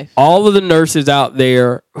 True life. All of the nurses out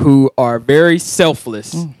there who are very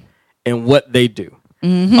selfless in what they do.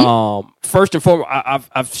 Mm-hmm. First and foremost,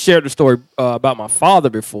 I've shared the story about my father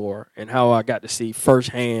before and how I got to see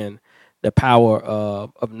firsthand the power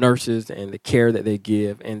of nurses and the care that they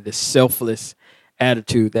give and the selfless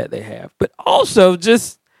attitude that they have. But also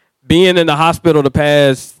just being in the hospital the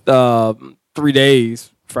past 3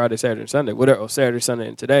 days, Friday, Saturday, and Sunday, whatever, or Saturday, Sunday,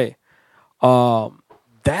 and today.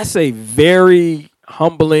 That's a very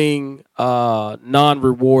humbling,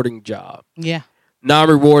 non-rewarding job. Yeah.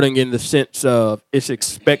 Non-rewarding in the sense of it's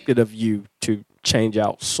expected of you to change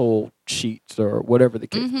out soiled sheets or whatever the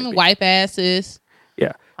case may be. Wipe asses.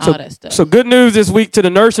 Yeah. All that stuff. So good news this week to the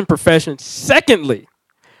nursing profession. Secondly,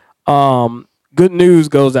 good news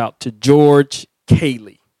goes out to George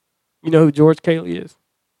Cayley. You know who George Cayley is?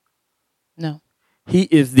 No. He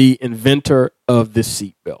is the inventor of the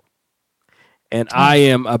seatbelt. And I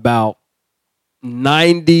am about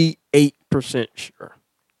 98% sure.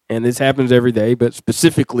 And this happens every day, but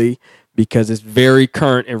specifically because it's very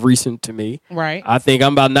current and recent to me. Right. I think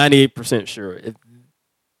I'm about 98% sure.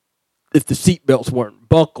 If the seatbelts weren't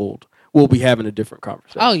buckled, we'll be having a different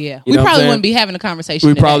conversation. Oh, yeah. You We know what I'm probably saying? wouldn't be having a conversation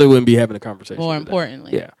We today. probably wouldn't be having a conversation. More today.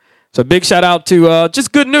 importantly. Yeah. So big shout out to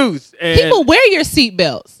just good news. And People wear your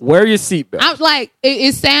seatbelts. wear your seatbelt. I'm like,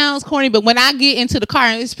 it sounds corny, but when I get into the car,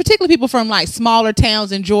 and it's particularly people from like smaller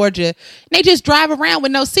towns in Georgia, they just drive around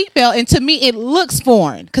with no seatbelt, and to me, it looks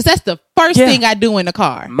foreign because that's the first Yeah. thing I do in the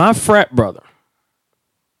car. My frat brother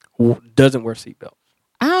doesn't wear seatbelts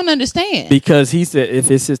I don't understand. because he said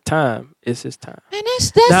if it's his time, it's his time. Man, that's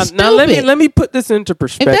stupid. Now let me put this into If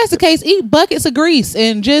perspective. that's the case, eat buckets of grease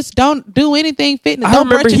and just don't do anything fitness. I Don't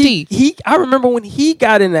brush remember your teeth. I remember when he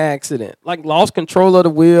got in the accident, like lost control of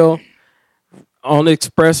the wheel on the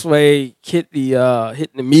expressway,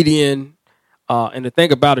 hitting the median. And the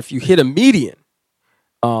thing about if you hit a median,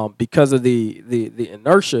 because of the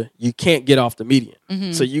inertia, you can't get off the median.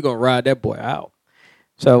 Mm-hmm. So you're gonna ride that boy out.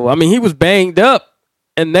 So I mean, he was banged up.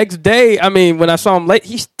 And next day, I mean, when I saw him late,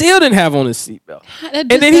 he still didn't have on his seatbelt. And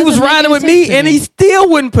then he was riding with me, and he still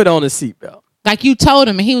wouldn't put on his seatbelt. Like you told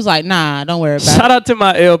him, and he was like, "Nah, don't worry about Shout out to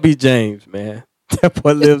my LB James, man. That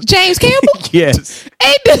boy lives. it." James Campbell. Yes.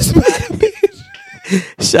 Ain't this bitch?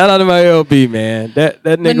 Shout out to my LB, man. That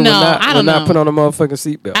nigga no, will I don't not know. put on a motherfucking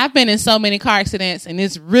seatbelt. I've been in so many car accidents, and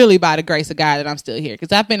it's really by the grace of God that I'm still here.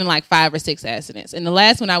 Because I've been in like 5 or 6 accidents, and the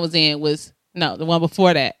last one I was in was the one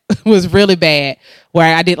before that was really bad,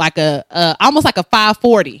 where I did like a almost like a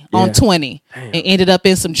 540 on 20, and ended up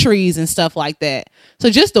in some trees and stuff like that. So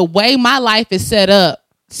just the way my life is set up,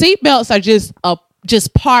 seatbelts are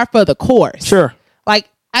just par for the course. Sure. Like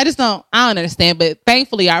I don't understand, but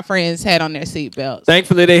thankfully our friends had on their seatbelts.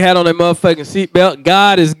 Thankfully, they had on their motherfucking seatbelt.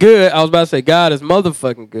 God is good. I was about to say God is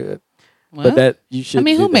motherfucking good. Well, But that you should. I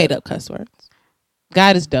mean, do who that. made up cuss words?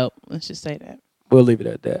 God is dope. Let's just say that. We'll leave it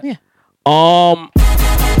at that. Yeah.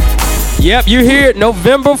 Yep, you hear it.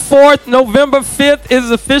 November 4th, November 5th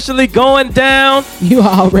is officially going down. You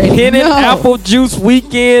already Hennon know. Apple Juice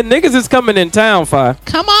Weekend. Niggas is coming in town, Fi.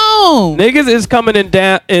 Come on. Niggas is coming in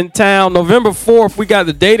town. November 4th, we got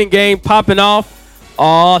the dating game popping off.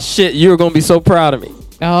 Oh shit, you're gonna be so proud of me.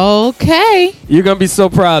 Okay. You're gonna be so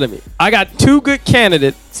proud of me. I got 2 good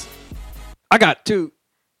candidates. I got two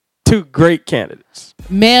great candidates.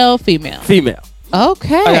 Male, female. Female.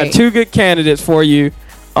 Okay. I got 2 good candidates for you.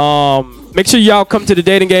 Make sure y'all come to the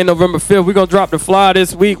dating game November 5th. We're gonna drop the flyer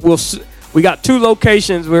this week. We got 2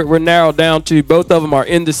 locations we're narrowed down to. Both of them are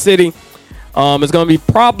in the city. It's gonna be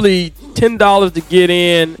probably $10 to get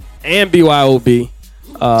in and BYOB.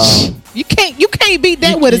 You can't beat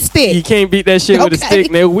that with a stick. You can't beat that shit with a Okay.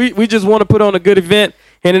 stick, man. We just want to put on a good event.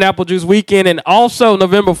 Hennon Apple Juice Weekend, and also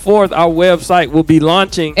November 4th, our website will be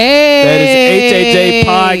launching. Hey. That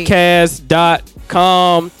is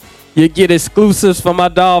hajpodcast.com. You get exclusives from my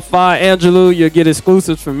dog, Fi Angelou. You'll get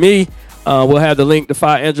exclusives from me. We'll have the link to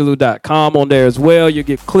fiangelou.com on there as well. You'll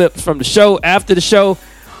get clips from the show, after the show,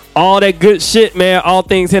 all that good shit, man. All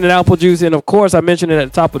things Hennon Apple Juice. And, of course, I mentioned it at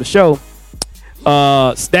the top of the show.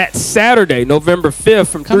 That Saturday, November 5th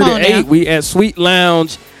from 3 to 8, we at Sweet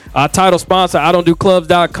Lounge. Our title sponsor,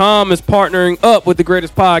 IDon'tDoClubs.com, is partnering up with the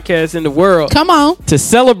greatest podcast in the world. Come on. To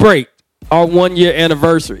celebrate our 1-year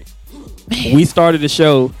anniversary. Man. We started the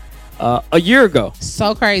show a year ago.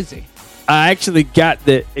 So crazy. I actually got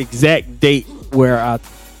the exact date where I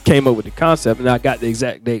came up with the concept, and I got the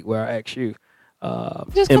exact date where I asked you.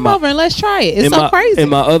 Just come over and let's try it. It's so crazy. In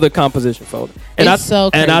my other composition folder. And It's so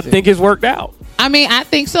And I crazy. think it's worked out. I mean, I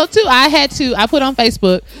think so too. I put on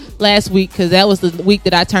Facebook last week because that was the week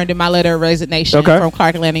that I turned in my letter of resignation from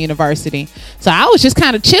Clark Atlanta University. So I was just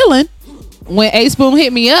kind of chilling when A Spoon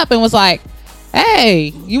hit me up and was like,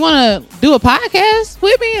 "Hey, you want to do a podcast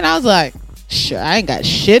with me?" And I was like, "Sure, I ain't got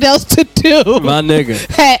shit else to do." My nigga.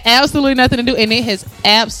 Had absolutely nothing to do, and it has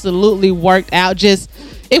absolutely worked out. Just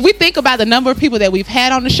if we think about the number of people that we've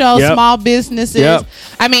had on the show, Yep. small businesses, Yep.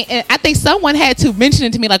 I mean, and I think someone had to mention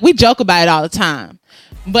it to me. Like, we joke about it all the time,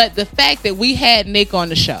 but the fact that we had Nick on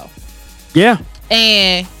the show Yeah.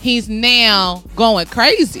 and he's now going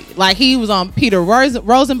crazy. Like, he was on Peter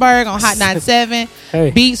Rosenberg on Hot 97,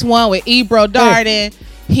 Hey. Beats One with Ebro Darden.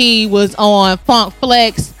 He was on Funk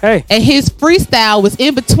Flex. Hey. And his freestyle was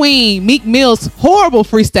in between Meek Mill's horrible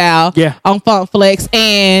freestyle Yeah. on Funk Flex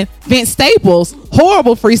and Vince Staples'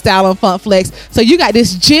 horrible freestyle on Funk Flex. So you got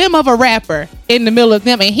this gem of a rapper in the middle of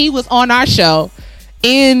them, and he was on our show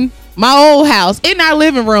in my old house, in our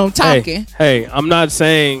living room, talking. Hey, I'm not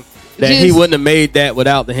saying that he Just- wouldn't have made that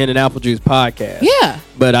without the Hen and Apple Juice podcast. Yeah.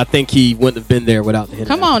 But I think he wouldn't have been there without the Hen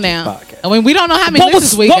Come and on Apple now. Juice podcast. I mean, we don't know how many What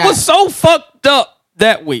listens we what got. was so fucked up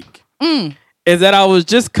that week is that I was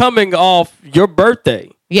just coming off your birthday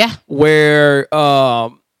Yeah. where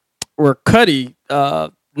Cuddy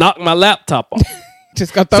knocked my laptop off.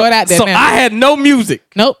 Just gonna throw it out there So now. I had no music.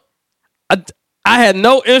 Nope. I had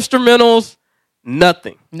no instrumentals,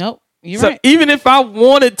 nothing. Nope. You're So right. even if I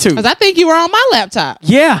wanted to, Because I think you were on my laptop.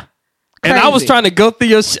 yeah. And I was Crazy. trying to go through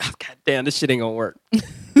your shit. God damn, this shit ain't gonna work.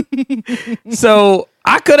 So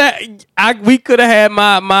we could have had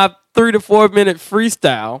my 3 to 4 minute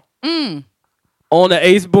freestyle on the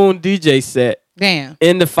Ace Boone DJ set Damn.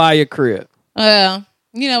 in the Fire crib. Well,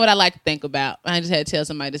 you know what I like to think about? I just had to tell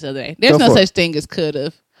somebody this other day. There's Go no for such it. thing as could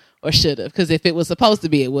have or should have. Because if it was supposed to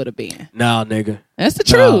be, it would have been. Nah, nigga. That's the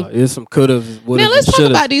Nah, truth. there's some could've, would've, Now let's and talk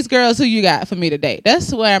should've. about these girls who you got for me today.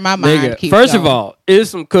 That's where my mind Nigga, keeps first of going. all, it's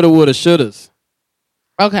some coulda, woulda, shouldas.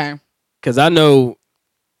 Okay. Cause I know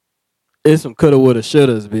it's some coulda, woulda,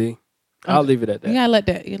 shouldas, B. I'll leave it at that. You gotta let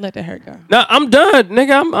that hurt go. No, I'm done,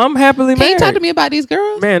 nigga. I'm happily Can married. you talk to me about these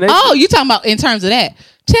girls? Man, oh, you talking about in terms of that.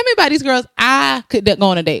 Tell me about these girls I could go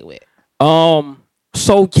on a date with.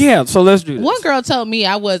 So yeah, so let's do this. One girl told me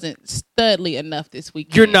I wasn't studly enough this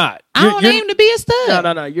weekend. You're not. I don't aim to be a stud.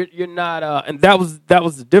 No. You're not. And that was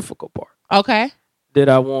the difficult part. Okay. Did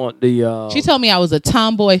I want the? She told me I was a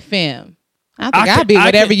tomboy femme. I think I I'd be can-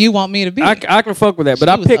 whatever you want me to be. I can fuck with that, but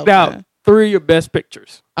She I was picked out open. 3 of your best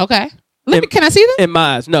pictures Okay. Can I see them? in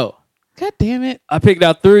my eyes. No, God damn it. I picked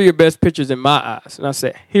out 3 of your best pictures in my eyes, and I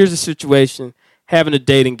said, "Here's the situation: having a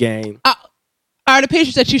dating game." Are the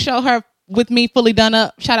pictures that you show her with me fully done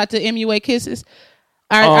up? Shout out to MUA Kisses.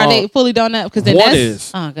 Are they fully done up? Because then one that's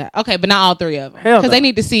is. Oh god. Okay, but not all 3 of them. Hell Because no. they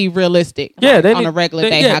need to see realistic. Yeah, like, they on need- a regular they-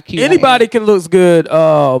 day. yeah, How cute I am. anybody can look good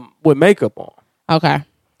with makeup on. Okay.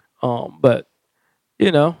 But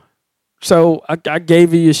you know, so I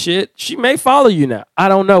gave you your shit. She may follow you now. I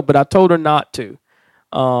don't know, but I told her not to.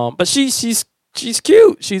 But she's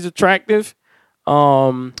cute. She's attractive.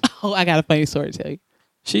 Oh, I got a funny story to tell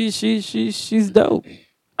you. She's dope.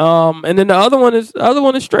 And then the other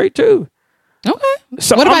one is straight too. Okay.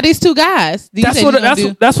 So what I'm- about these 2 guys? Do you That's say what you're gonna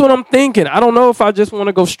do- that's what I'm thinking. I don't know if I just want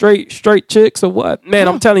to go straight chicks or what. Man,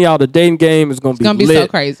 I'm telling y'all, the dating game is gonna be It's gonna be lit. so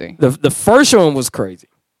crazy. The first one was crazy.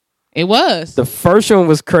 It was. The first one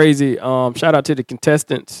was crazy. Shout out to the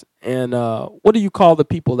contestants. And what do you call the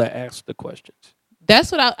people that ask the questions?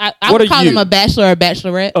 That's what I What would are call you? them a bachelor or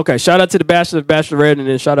bachelorette. Okay, shout out to the Bachelor, Bachelorette, and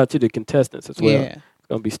then shout out to the contestants as well. Yeah. It's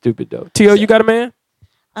gonna be stupid though. T.O., you got a man?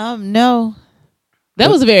 No. That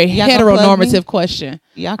was a very Y'all gonna plug me? heteronormative question.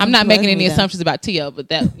 Y'all I'm can not plug making me any then. assumptions about T.O., but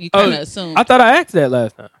that you kind of assume. I thought I asked that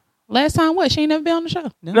last time. Last time what? She ain't never been on the show.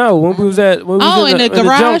 No, when we was In the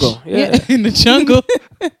garage. jungle. Yeah. In the jungle.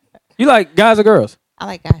 You like guys or girls? I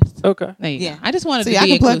like guys. Okay. There you Yeah. go. I just wanted So to y'all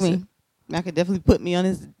be can plug inclusive. me. Y'all could definitely put me on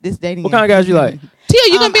this dating. What kind of guys you like?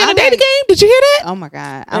 T.O., you gonna be in I a dating like- game? Did you hear that? Oh my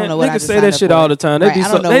god! I Man, don't know what I niggas just say signed that up shit for. all the time. They Right, be I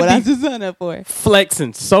so- don't know they what I be- just signed up for.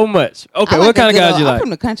 Flexing so much. Okay, I what like kind a of good guys you old- I'm like? from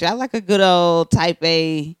the country. I like a good old type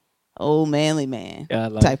A, old manly man Yeah, I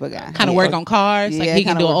like type of guy. Kind of Yeah. work on cars. Like he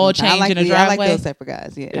can kinda do an work oil on- change I like, in a I driveway. like those type of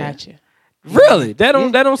guys. Yeah. Gotcha. Really? That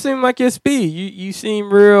don't seem like your speed. You seem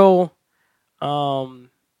real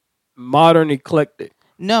modern, eclectic.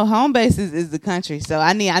 No, home base is the country, so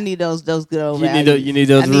I need those good old. You need values. you need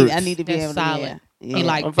those roots. I need to be That's able solid. to. He Yeah.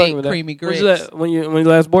 like I'm fucking big with that. creamy When's grits. that- when your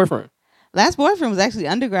last boyfriend? Last boyfriend was actually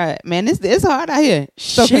undergrad. Man, it's hard out here.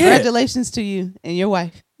 So Shit. congratulations to you and your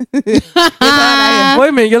wife. It's hard out Wait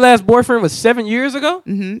a minute, your last boyfriend was 7 years ago?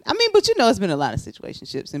 here. I mean, but it's been a lot of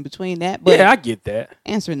situationships in between that. But Yeah, I get that.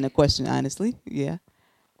 answering the question honestly, yeah.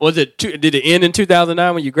 Was it? Did it end in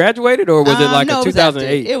 2009 when you graduated, or was it like no, a it was after.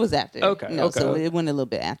 2008? It was after. Okay, No, okay, so okay. it went a little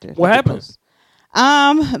bit after. What happened?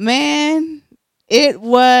 Man, it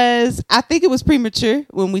was. I think it was premature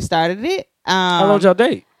when we started it. How long did y'all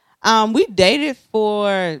date? We dated for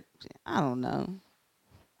I don't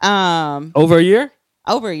know. Over a year.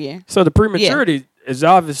 Over a year. So the prematurity is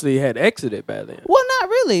obviously had exited by then. Well, not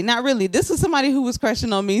really, not really. This was somebody who was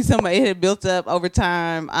crushing on me. Somebody had built up over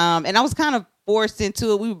time, and I was kind of forced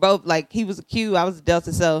into it. We were both like, he was a Q, I was a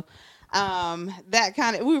Delta, so that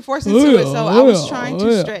kind of, we were forced into it. So I was trying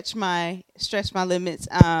to stretch my limits.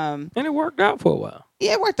 And it worked out for a while.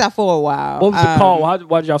 Yeah, it worked out for a while. What was the call?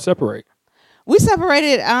 Why did y'all separate? We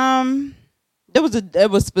separated. There was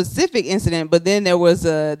a specific incident, but then there was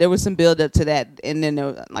some build up to that, and then there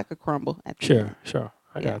was like a crumble. At the end. Sure.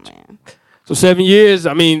 I got you. Man. So 7 years.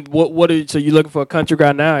 I mean, so you looking for a country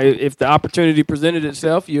guy now? If the opportunity presented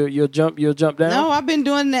itself, you'll jump down. No, I've been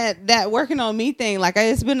doing that working on me thing. Like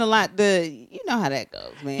it's been a lot. You know how that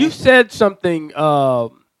goes, man. You said something.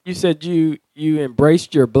 You said you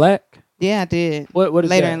embraced your black. Yeah, I did. What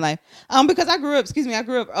is later that? in life? Because I grew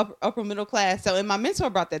up upper middle class. So, and my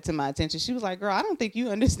mentor brought that to my attention. She was like, "Girl, I don't think you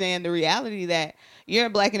understand the reality that you're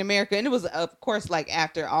black in America." And it was, of course, like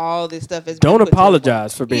after all this stuff is. Don't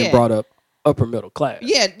apologize for being brought up upper middle class.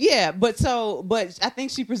 Yeah. But I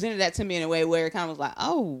think she presented that to me in a way where it kind of was like,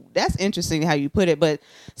 "Oh, that's interesting how you put it." But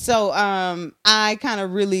so I kind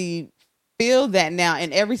of really feel that now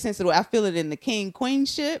in every sense of the way. I feel it in the king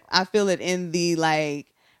queenship. I feel it in the like.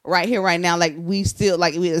 Right here, right now, like we still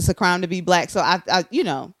like it's a crime to be black. So I I get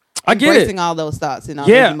embracing it. all those thoughts and all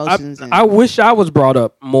those emotions. I wish I was brought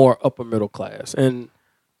up more upper middle class, and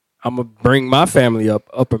I'm gonna bring my family up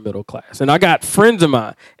upper middle class. And I got friends of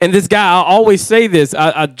mine, and this guy, I always say this.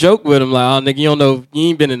 I joke with him like, "Oh, nigga, you don't know, you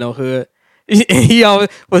ain't been in no hood." He always,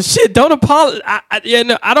 well, shit, don't apologize.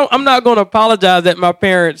 I'm not gonna apologize that my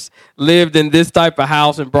parents lived in this type of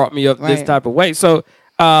house and brought me up this type of way. So,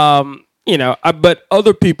 but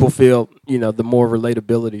other people feel, the more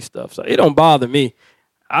relatability stuff. So it don't bother me.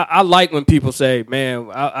 I like when people say, man,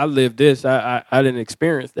 I lived this. I didn't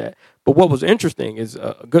experience that. But what was interesting is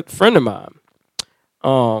a good friend of mine,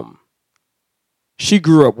 she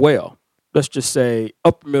grew up well. Let's just say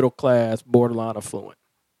upper middle class, borderline affluent.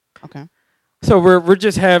 Okay. So we're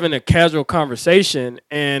just having a casual conversation,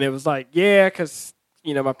 and it was like, yeah, because,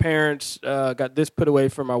 my parents got this put away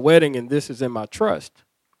for my wedding, and this is in my trust.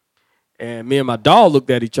 And me and my dog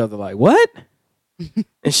looked at each other like, what?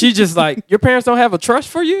 And she just like, your parents don't have a trust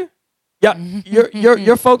for you? Yeah,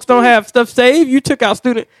 your folks don't have stuff saved? You took out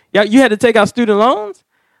you had to take out student loans?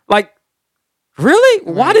 Like, really?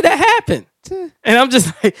 Right. Why did that happen? And I'm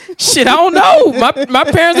just like, shit, I don't know. My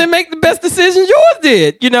parents didn't make the best decisions yours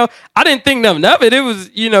did. I didn't think nothing of it. It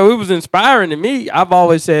was, it was inspiring to me. I've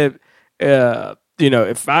always said,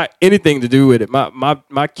 if anything to do with it,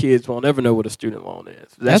 my kids won't ever know what a student loan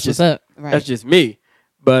is. That's just up. Right. That's just me.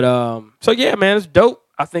 But so yeah, man, it's dope.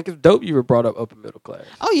 I think it's dope you were brought up upper middle class.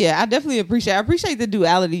 Oh yeah, I definitely appreciate the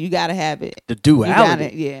duality. You gotta have it. The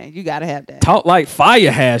duality. You gotta have that. Talk like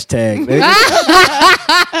fire hashtag, baby.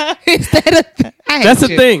 That's a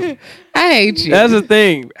thing. I hate you. That's a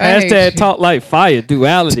thing. Hashtag talk like fire.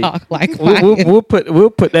 Duality. Talk like fire. We'll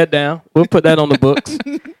put that down. We'll put that on the books.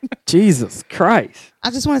 Jesus Christ.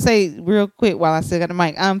 I just want to say real quick while I still got the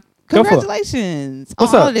mic. Congratulations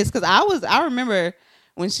on all of this, because I remember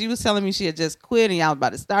when she was telling me she had just quit and y'all was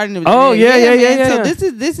about to start. And it was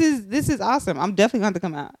So this is awesome. I'm definitely going to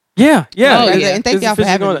come out. Yeah. And thank y'all for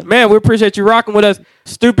having me. Man, we appreciate you rocking with us.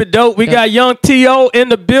 Stupid Dope. We got Young T.O. in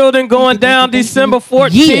the building going down December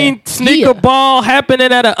 14th. Sneaker Ball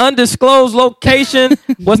happening at an undisclosed location.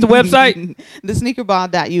 What's the website? The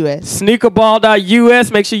sneakerball.us.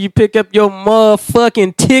 Sneakerball.us. Make sure you pick up your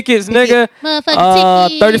motherfucking tickets, nigga.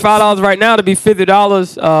 $35 right now to be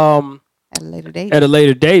 $50 at a later date. At a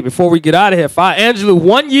later date. Before we get out of here, Angela,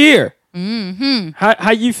 1 year. Mm-hmm.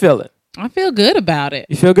 How you feeling? I feel good about it.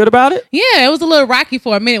 You feel good about it? Yeah, it was a little rocky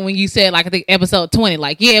for a minute when you said, like, I think episode 20,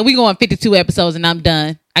 like, yeah, we going 52 episodes and I'm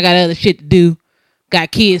done. I got other shit to do.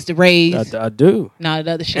 Got kids to raise. I do. Not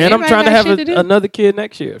other shit. And I'm trying to have another kid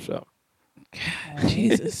next year, so. God,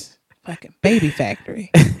 Jesus. Fucking baby factory.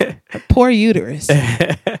 A poor uterus.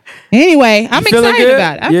 Anyway, I'm excited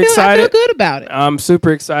about it. I feel good about it. I'm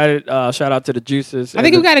super excited. Shout out to the Juices. I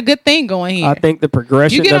think we got a good thing going here. I think the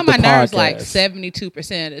progression you get on my nerves podcast. like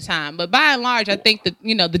 72% of the time, but by and large, I think that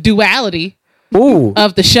the duality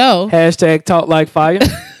of the show. Hashtag talk like fire.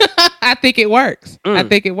 I think it works. I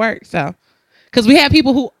think it works. So, because we have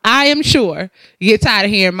people who I am sure get tired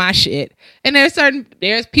of hearing my shit, and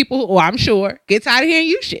there's people who I'm sure get tired of hearing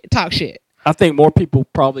you talk shit. I think more people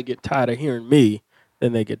probably get tired of hearing me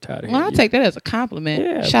than they get tired of hearing I'll take that as a compliment.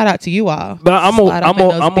 Yeah. Shout out to you all. But I'm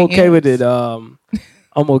okay with it. I'm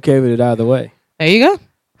okay with it either way. There you go.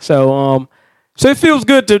 So it feels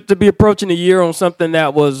good to be approaching a year on something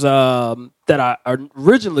that was that I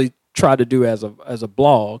originally tried to do as a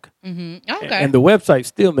blog. Mm-hmm. Okay. And the website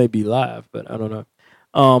still may be live, but I don't know.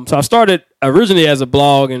 So I started originally as a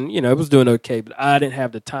blog, and it was doing okay, but I didn't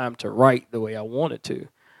have the time to write the way I wanted to.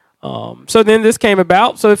 So then this came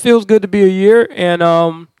about. So it feels good to be a year,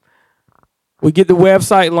 and we get the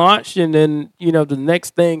website launched, and then the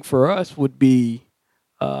next thing for us would be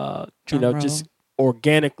just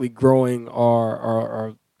organically growing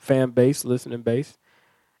our fan base, listening base,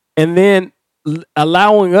 and then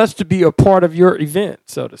allowing us to be a part of your event,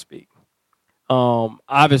 so to speak.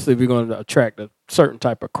 Obviously, we're going to attract a certain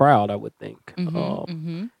type of crowd, I would think.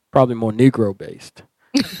 Probably more Negro based.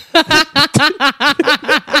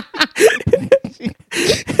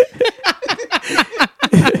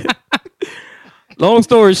 Long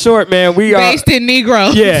story short, man, we are based in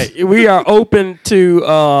Negro. Yeah, we are open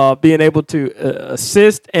to being able to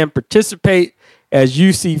assist and participate as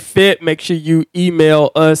you see fit. Make sure you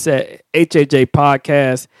email us at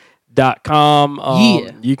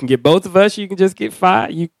hajpodcast.com. You can get both of us. You can just get Fi.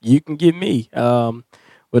 You can get me.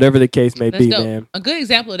 Whatever the case may be, man. A good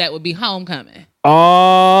example of that would be Homecoming.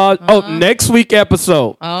 Next week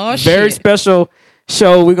episode. Very special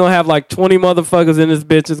show. We're going to have like 20 motherfuckers in this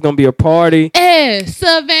bitch. It's going to be a party.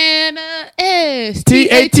 Savannah S.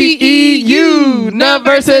 TATEU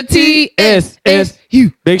University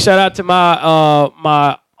SSU. Big shout out to my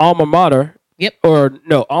my alma mater. Yep. Or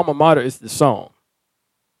no, alma mater is the song.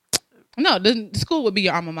 No, the school would be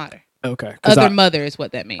your alma mater. Okay. Other mother is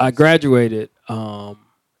what that means. I graduated, and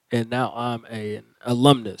now I'm an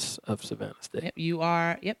alumnus of Savannah State. Yep, you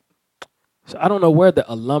are. Yep. So I don't know where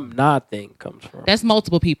the alumni thing comes from. That's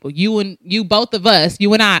multiple people. You, both of us,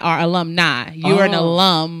 you and I are alumni. You're an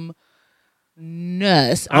alumnus.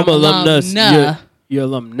 I'm alumnus. You're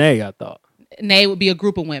alumnae, I thought. Nay would be a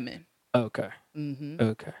group of women. Okay.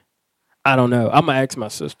 Okay. I don't know. I'm going to ask my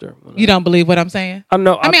sister. You don't believe what I'm saying? I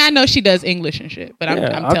know. I know she does English and shit, but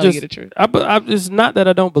I'm telling you the truth. It's not that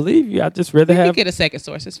I don't believe you. I just rather You get a second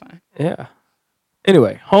source. It's fine. Yeah.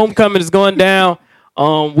 Anyway, Homecoming is going down.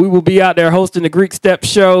 We will be out there hosting the Greek Step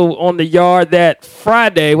Show on the yard that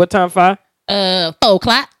Friday. What time, 5? 4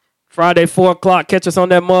 o'clock. Friday, 4 o'clock. Catch us on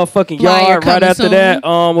that motherfucking Flyer yard. Right after soon. that,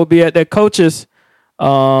 we'll be at that Coaches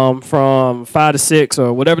from 5 to 6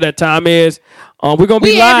 or whatever that time is. We're gonna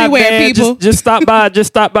be live, everywhere, man. people. Just stop by. Just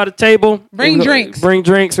stop by the table. Bring drinks. Bring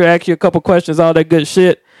drinks. We'll ask you a couple questions. All that good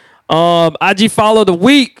shit. IG follow the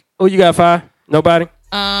week. Who you got, Fi? Nobody.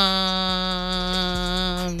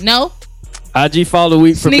 No. IG follow the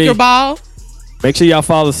week for me. Sneaker Ball. Make sure y'all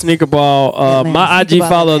follow Sneaker Ball. My IG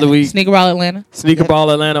follow of the week. Sneaker Ball Atlanta. Sneaker Ball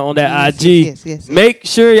Atlanta on that IG. Yes. Make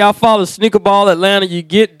sure y'all follow Sneaker Ball Atlanta. You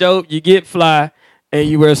get dope. You get fly. And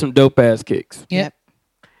you wear some dope ass kicks. Yep.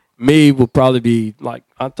 Me will probably be like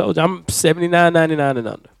I told you, I'm $79.99 and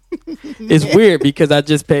under. It's weird because I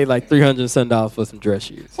just paid like $307 for some dress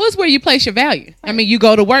shoes. Well, it's where you place your value. I mean, you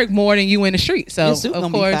go to work more than you in the street. So Your suit of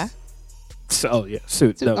gonna be course, fine. So yeah,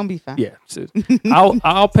 suit. Suit gonna be fine. Yeah, suit.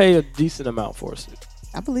 I'll pay a decent amount for a suit.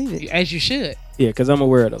 I believe it. as you should. Yeah, because I'm gonna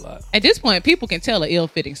wear it a lot. At this point, people can tell an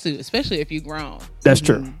ill-fitting suit, especially if you grown. That's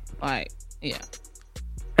true. Like, yeah.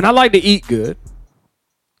 And I like to eat good,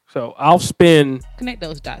 so I'll spend Connect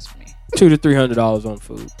those dots for me. $200 to $300 on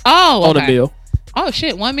food Oh, on okay. a meal. Oh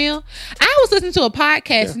shit, one meal. I was listening to a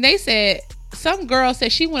podcast and they said some girl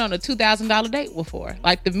said she went on a $2,000 date before.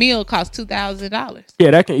 Like the meal cost $2,000.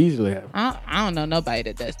 Yeah, that can easily happen. I don't know nobody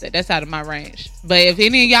that does that. That's out of my range. But if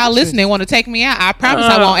any of y'all listening want to take me out, I promise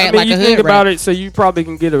I won't act like you a think hood about rat. it, so you probably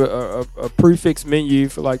can get a prefix menu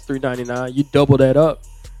for like $3.99. You double that up,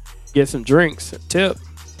 get some drinks, a tip.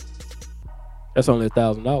 That's only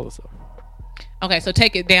 $1,000. So. Okay, so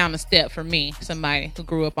take it down a step for me, somebody who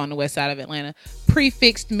grew up on the west side of Atlanta.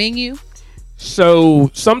 Prefixed menu. So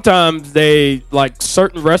sometimes they, like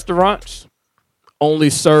certain restaurants, only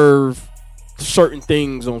serve certain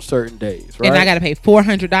things on certain days, right? And I got to pay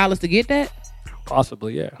 $400 to get that?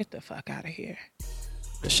 Possibly, yeah. Get the fuck out of here.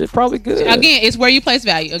 That shit probably good. Again, it's where you place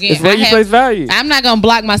value. Again, It's where you place value. I'm not going to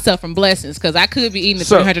block myself from blessings because I could be eating a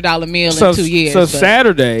 $300 meal in 2 years. So but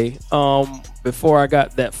Saturday, before I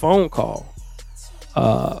got that phone call,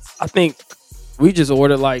 I think we just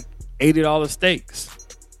ordered like $80 steaks,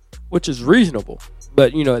 which is reasonable,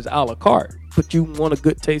 but you know it's a la carte. But you want a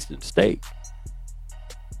good tasting steak.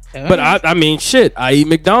 But I mean, shit, I eat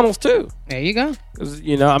McDonald's too. There you go. Cause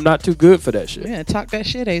you know I'm not too good for that shit. Yeah, talk that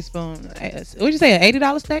shit, A-Spoon. What'd you say, an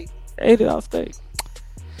 $80 steak? $80 steak.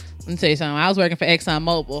 Let me tell you something. I was working for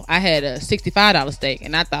ExxonMobil. I had a $65 steak,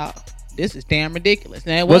 and I thought, this is damn ridiculous.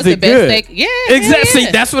 Now, it was the it best good? steak. Yeah. Exactly.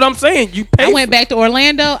 Yeah. That's what I'm saying. You pay. I went back to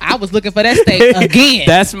Orlando. I was looking for that steak again.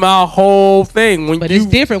 That's my whole thing. But it's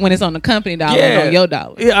different when it's on the company dollar and on your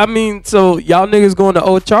dollar. Yeah, I mean, so y'all niggas going to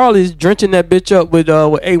Old Charlie's, drenching that bitch up with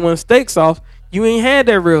A1 steak sauce. You ain't had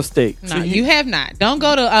that real steak. No, So you have not. Don't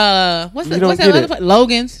go to what's You that don't other get it. place?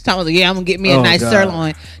 Logan's. Talking about, yeah, I'm gonna get me a Oh, nice God.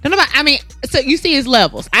 sirloin. Don't nobody, I mean, so you see his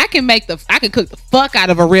levels. I can cook the fuck out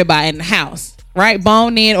of a ribeye in the house, right?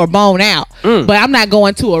 Bone in or bone out. But I'm not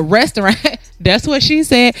going to a restaurant. That's what she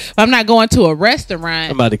said. But I'm not going to a restaurant.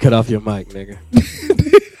 I'm about to cut off your mic, nigga.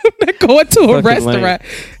 Going to a Fucking restaurant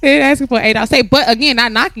and asking for $8 steak. But again,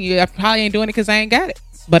 not knocking you. I probably ain't doing it because I ain't got it.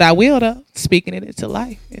 But I will though. Speaking it into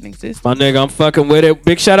life and existence. My nigga, I'm fucking with it.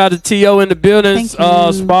 Big shout out to T.O. in the building. Thank you.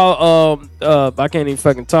 I can't even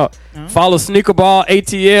fucking talk. Follow Sneakerball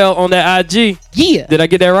ATL on that IG. Yeah. Did I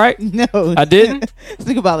get that right? No, I didn't?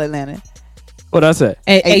 Think about Atlanta. What'd I say?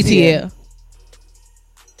 ATL.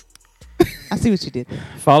 I see what you did.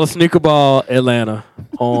 Follow Sneakerball Atlanta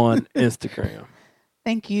on Instagram.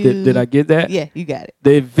 Thank you. Did I get that? Yeah, you got it.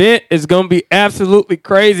 The event is going to be absolutely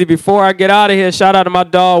crazy. Before I get out of here, shout out to my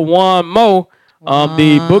dog, Juan Mo.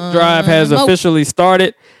 The book drive has Mo. officially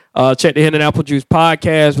started. Check the Hen and Apple Juice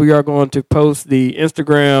podcast. We are going to post the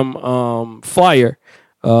Instagram flyer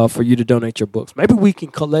for you to donate your books. Maybe we can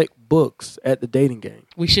collect books at the dating game.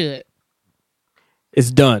 We should. It's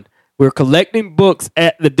done. We're collecting books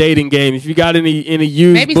at the dating game. If you got any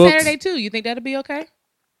used Maybe books, Saturday too. You think that'll be okay?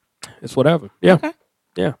 it's whatever. Yeah. Okay.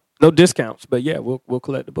 Yeah. No discounts, but yeah, we'll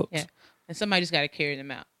collect the books. Yeah. And somebody just got to carry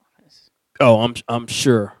them out. Oh, I'm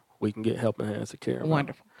sure we can get helping hands to carry them out.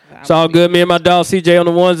 Wonderful. It's all good. Me and my dog CJ on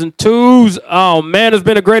the ones and twos. Oh man, it's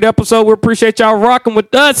been a great episode. We appreciate y'all rocking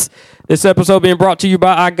with us. This episode being brought to you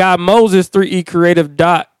by our guy Moses,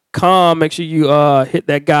 3ecreative.com. Make sure you hit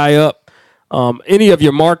that guy up. Any of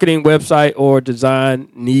your marketing, website, or design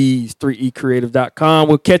needs, 3ecreative.com.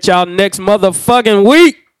 We'll catch y'all next motherfucking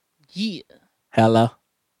week. Yeah. Hello.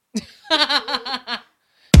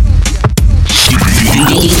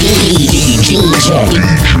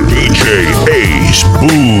 DJ Ace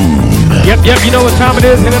Boom. Yep. You know what time it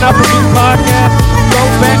is. In and Out Produce Podcast.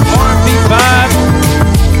 Throwback R&B vibe.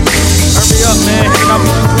 Turn me up, man. In and Out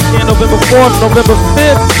Produce Weekend, November 4th, November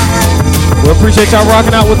 5th. We appreciate y'all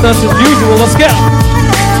rocking out with us as usual. Let's go.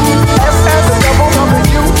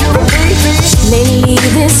 Lately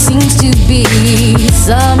there seems to be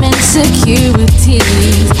some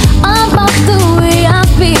insecurities about the way I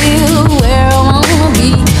feel, where I wanna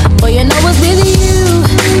be. But you know what's with you,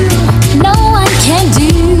 no one can do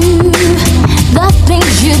the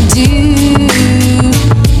things you do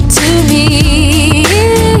to me.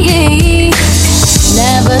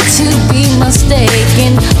 Never to be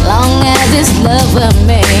mistaken, long as this love we're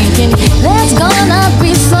making, there's gonna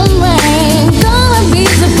be some rain, gonna be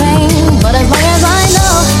some pain. But as long as I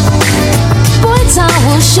know, boy, time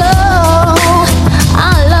will show,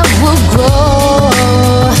 our love will grow.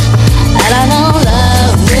 And I know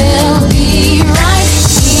love will be right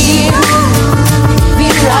here, be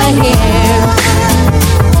right here,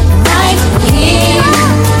 right here,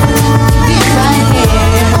 be right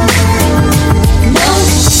here. No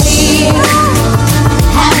fear,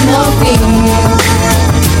 have no fear,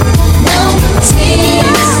 no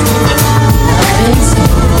tears, love is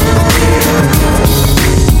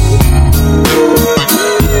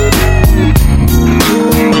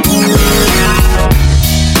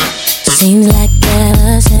seems like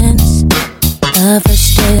ever since the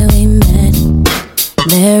first day we met,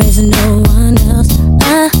 there is no one else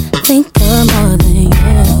I think of more than you.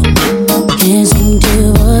 Can't seem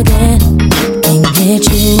to forget, can't get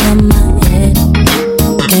you on my head.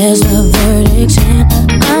 Guess the verdict's in,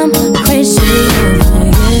 I'm crazy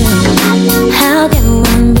over you. How can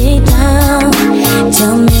one be down?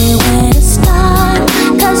 Tell me where to start,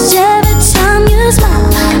 'cause every time you smile,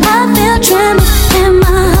 I feel tremors in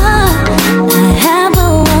my heart. I have a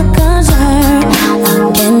one concern, I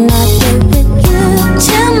cannot get with you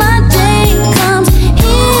till my day comes.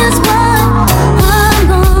 Here's what I'm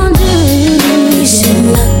gonna do. You should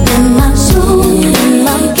look in my soul, in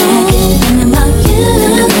my bed, thinking about you.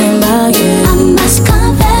 I must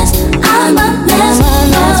confess, I'm a mess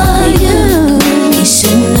for you. You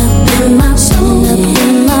should look in my soul,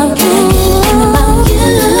 in my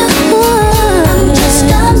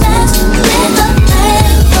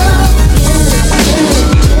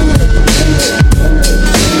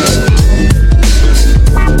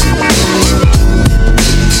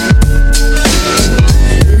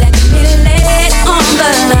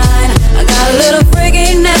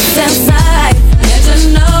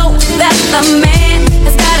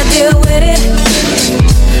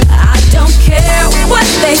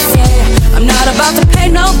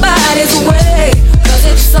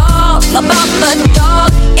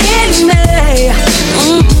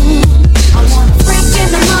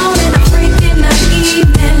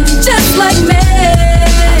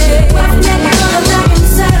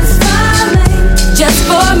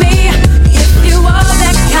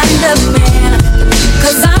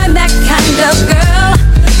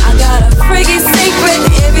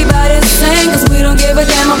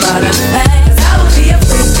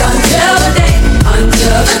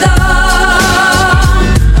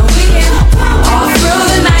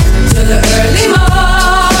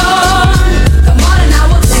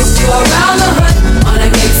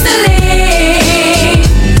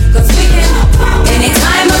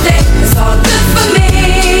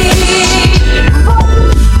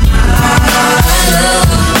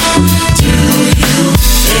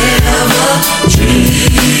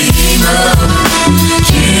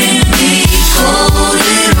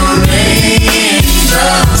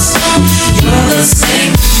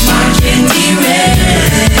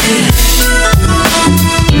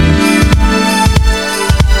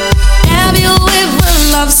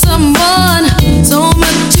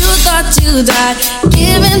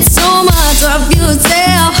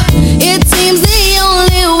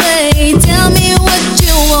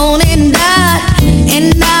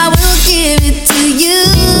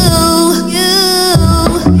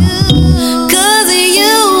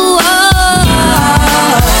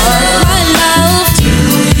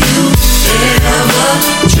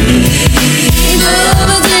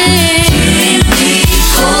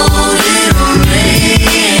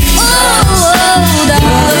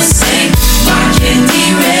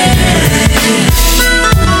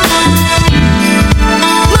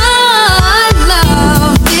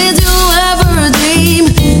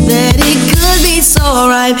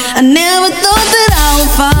life. I never thought that I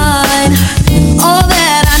would find all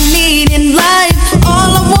that I need in life.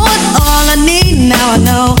 All I want, all I need. Now I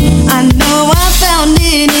know I found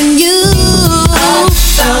it in you. I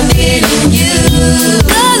found it in you.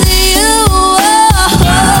 Cause of you,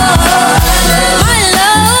 my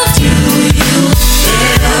love. Do you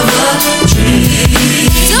ever dream?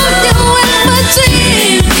 Don't you ever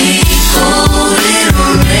dream? Me cold in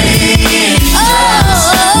rain.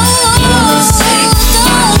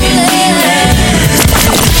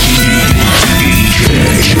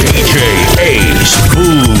 DJ Ace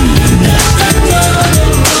Boone.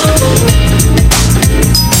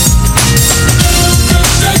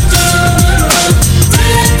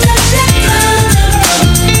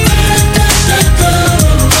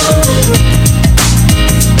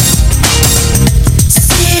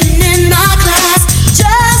 Sitting in my class,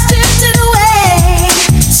 just drifting away,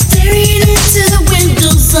 staring into the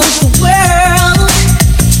windows of the world.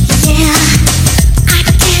 Yeah, I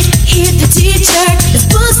can't hear the teacher. His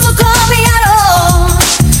books won't call me at all.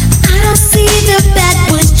 I don't see the bad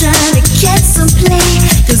boys trying to get some play,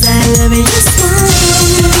 'cause I love it just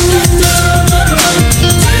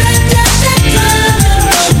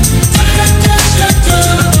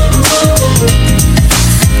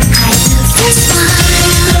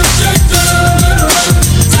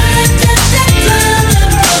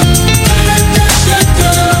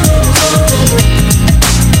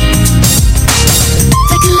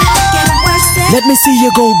Let me see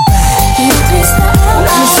you go back. Let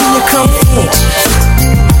me see you come in.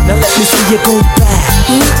 Now let me see you go back.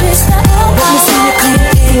 Let me see you come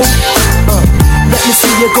in. Let me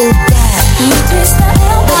see you go back. Let me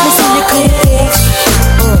see you come in.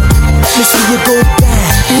 Let me see you go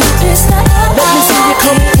back. Let me see you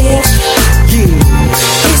come in. Yeah.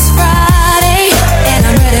 It's Friday and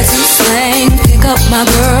I'm ready to sing. Pick up my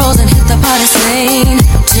girls and hit the party scene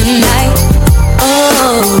tonight.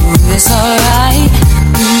 Oh, it's alright.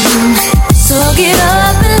 So get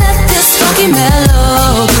up and let this funky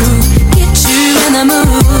mellow groove get you in the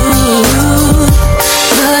mood.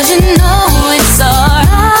 'Cause you know it's alright.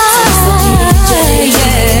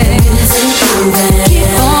 Yeah. Keep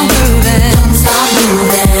on grooving. Don't stop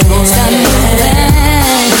moving. Don't stop moving.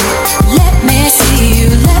 Let me see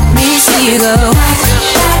you go.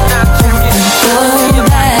 Go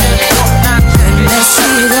back. Let me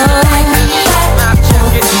see you go.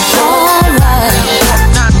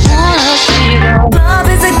 Bob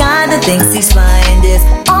is a guy that thinks he's flying this,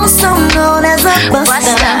 also known as a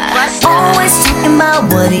buster. Always talking about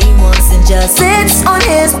what he wants and just sits on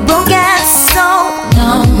his broke ass. So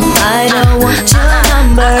no, I don't want your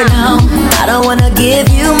number. No, I don't wanna give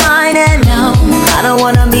you mine, and no, I don't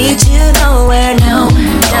wanna meet you nowhere. No,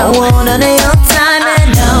 don't want none of your time, and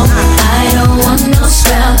no, I don't want no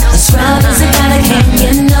scrub. A scrub is a guy that can't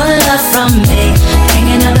get no love from me.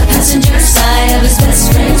 Hanging on the passenger side of his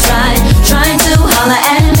best friend's ride, trying to holler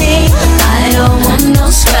at me. I don't want no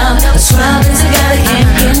scrub. A scrub is a guy that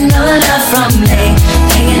can't get no love from me.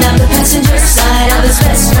 Hanging up the passenger side of his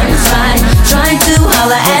best friend's ride, trying to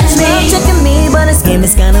holler at me. Checking me, but his game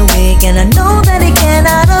is kinda weak, and I know that he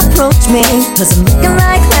cannot approach me. 'Cause I'm looking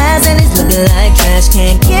like class and he's looking like trash.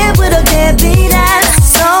 Can't get with a deadbeat ass.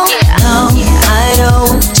 So no, I don't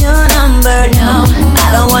want your number. No, I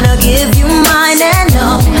don't wanna give you mine, and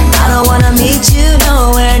no, I don't wanna meet you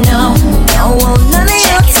nowhere. No, don't want none of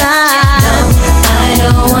your time. No, I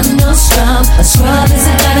don't want no scrub. A scrub is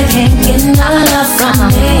a guy that can't get no love from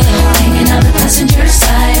me. Hanging on the passenger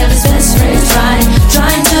side of his best friend's ride,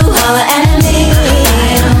 trying to holler at me.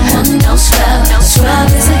 I don't want no scrub. A scrub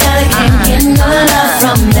is a guy that can't get no love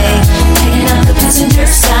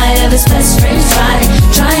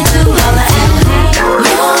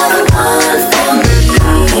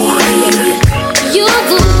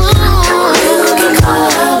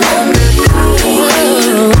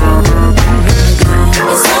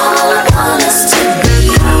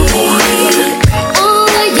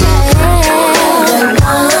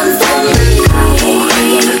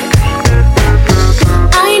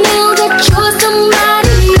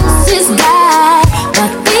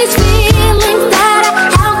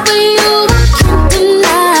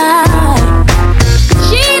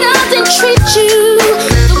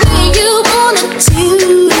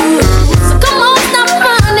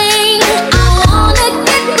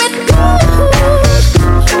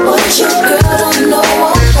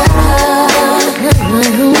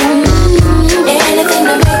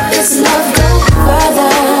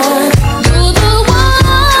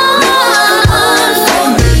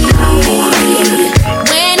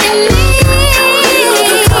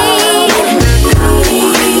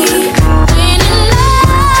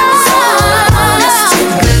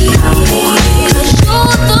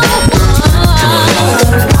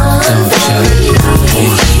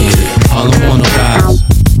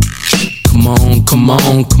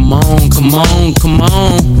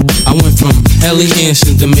I went from Helly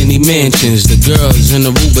Hansen to many mansions. The girls in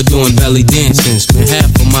the Aruba doing belly dancing. Spent half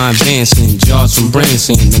of my advancing, jars from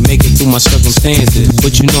Branson to make it through my circumstances.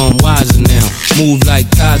 But you know I'm wiser now, move like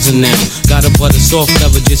Kaiser now. Got a butter soft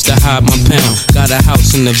cover just to hide my pound. Got a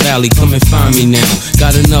house in the valley, come and find me now.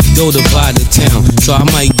 Got enough dough to buy the town, so I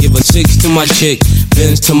might give a 6 to my chick,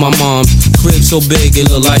 Benz to my mom. Crib so big it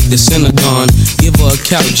look like the Synagogue. Give her a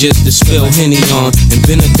couch just to spill Henny on. And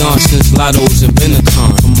been a don since Lotto's and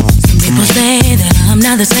Benetton. Come on. Some people say that I'm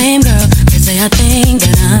not the same girl. They say I think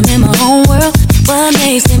that I'm in my own world. What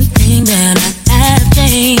makes them think that I have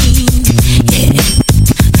changed? Yeah,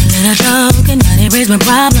 a little joke and now they raise my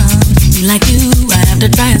problems. Be like you, I have to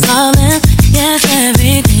try and solve them. Yes,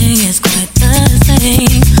 everything is quite the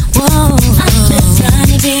same. Whoa, I'm just trying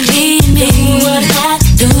to be me.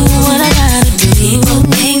 Do what I gotta do. People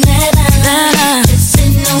think that I'm just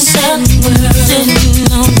sitting on top of the world. Sitting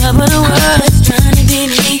on top of the world. Just trying to be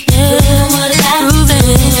me. Yeah, what I gotta do.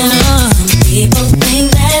 Some people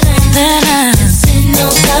think that I'm just sitting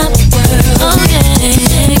on top of the world. Oh yeah,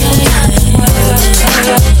 DJ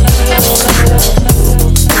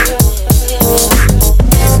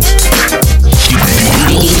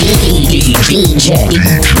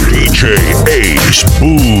Ace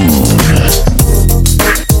Boone.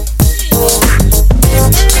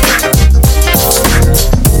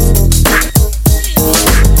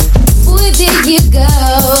 you go,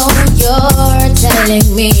 you're telling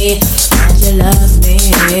me that you love me.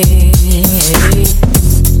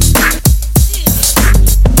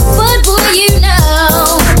 But boy, you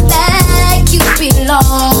know that you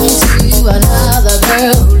belong to another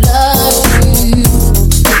girl who loves you.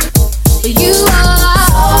 But you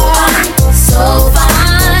are so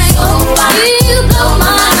fine, so fine. You blow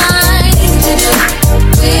my mind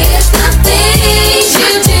with the things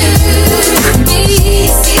you do to me.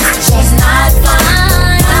 She's not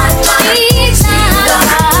fine, she's not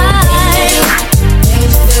fine.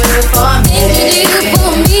 Things you do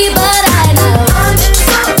for me, but I know I'm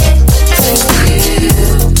so into you.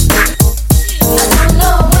 I don't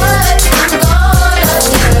know what I'm gonna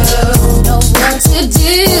do, don't know what to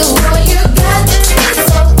do. Boy, you got me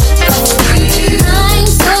so confused. I'm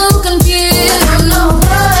so confused. I don't know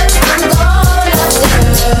what I'm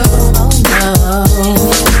gonna do. Oh no.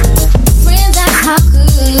 Friend, that's how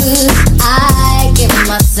good I give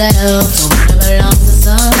myself. Don't wanna belong to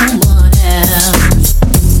someone else.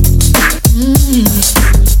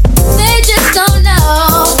 They just don't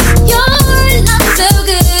know you're not so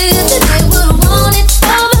good that they would want it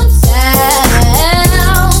for themselves.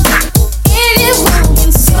 If you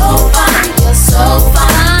walking so fine, you're so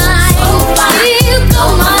fine, so fine. You blow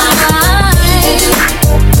my mind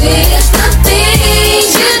with the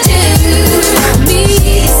things you do for me.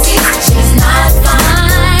 She's not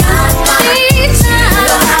fine, she's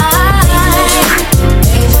not fine.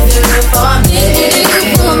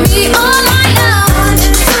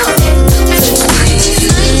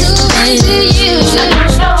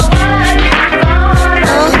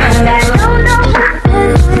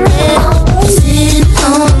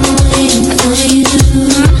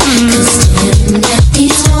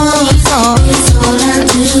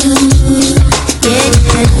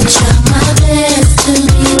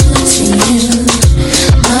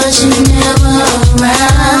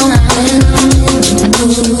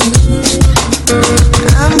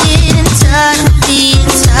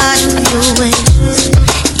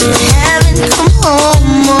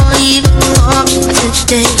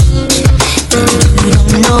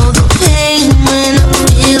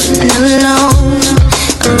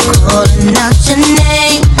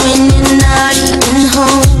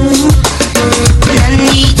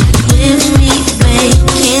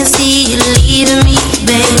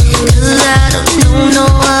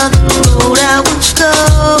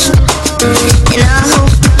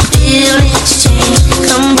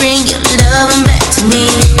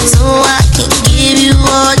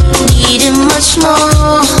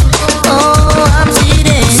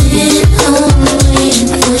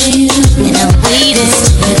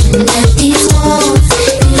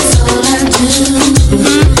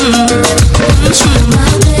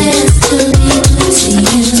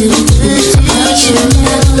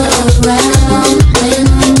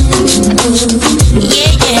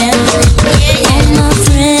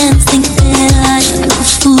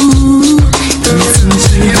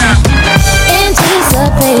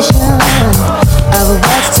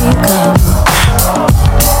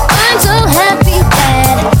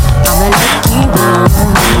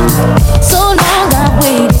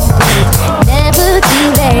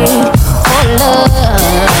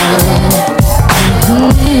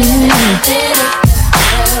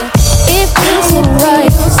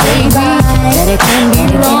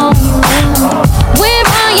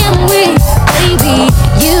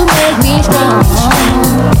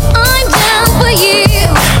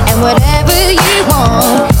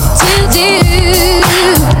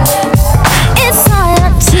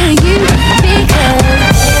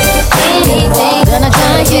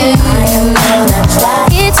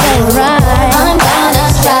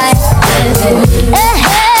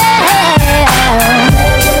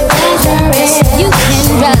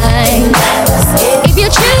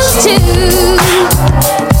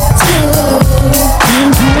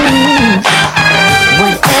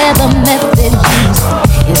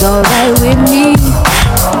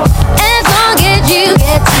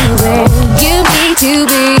 where you need to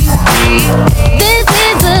be. This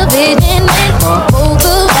is a vision meant for both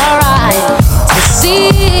of our eyes to see.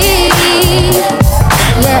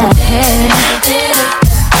 Yeah,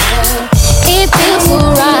 it feels so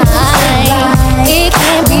right. It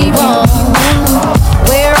can't be wrong.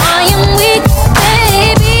 Where I am weak,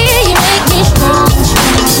 baby, you make me strong.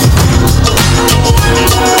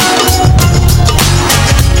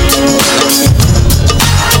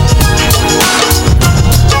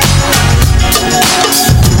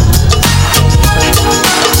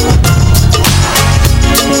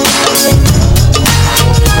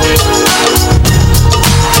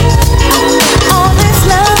 All this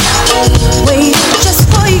love, wait just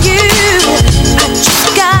for you. I just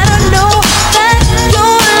gotta know that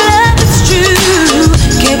your love is true.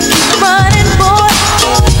 Can't keep running, boy,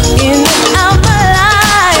 in and out my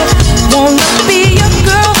life. Wanna be your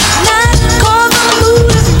girl, not 'cause the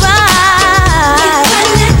mood is right. If I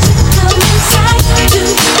let you come inside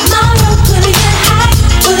tomorrow, will you hide?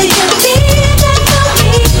 Will you be there for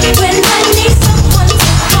me when I need someone to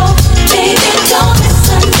hold? Baby, don't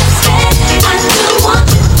misunderstand. I do want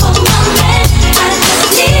you for my man. I just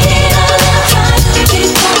need a little time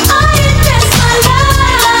before I invest my love.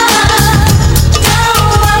 Don't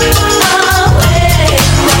walk away,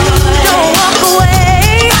 boy. Don't walk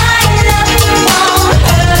away. My love won't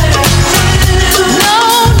hurt you. No,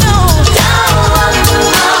 no. Don't walk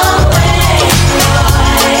away, boy.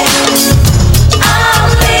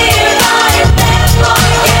 I'll be right there for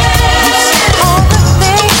you. All the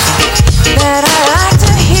things that I like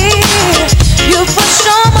to hear, you push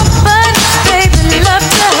on my buttons, baby. Love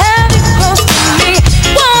to have you close to me.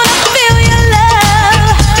 Wanna feel your love,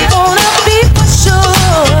 wanna be for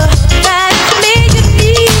sure that it's me you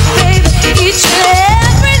need, baby, each and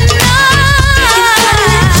every night.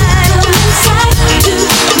 Come inside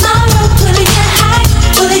tomorrow, will you hide?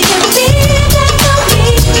 Will you be there for me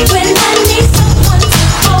when I need someone to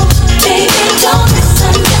hold? Baby, don't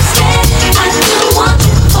misunderstand. I do want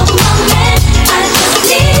you for my man. I just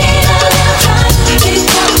need a little time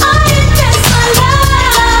before I invest my love.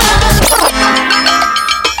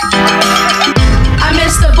 I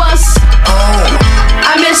missed the bus.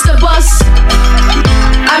 I missed the bus.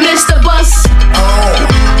 I missed the bus.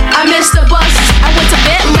 I missed the bus. I went to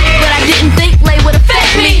bed late, but I didn't think late would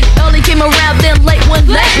affect me. Early came around, then late wouldn't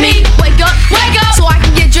let me wake up, so I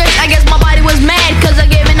can get dressed. I guess my body was mad, cause I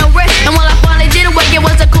gave it no rest. And when I finally did awake, it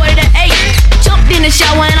was 7:45. Jumped in the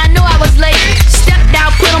shower and I knew I was late. Stepped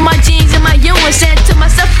out, put on my jeans and my uniform. Said to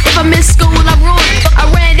myself, if I miss school, I'm ruined. I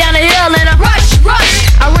ran down the hill and I rush.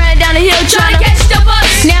 I ran down the hill trying to catch the bus.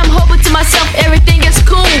 Now I'm hoping to myself, everything is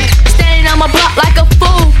cool. Standing on my block like a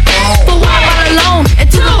fool. For a while all alone,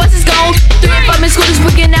 until the bus is gone. 3 or 5 minutes school this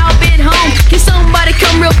weekend, now I've been home. Can somebody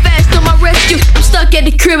come real fast to my rescue? I'm stuck at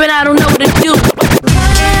the crib and I don't know what to do.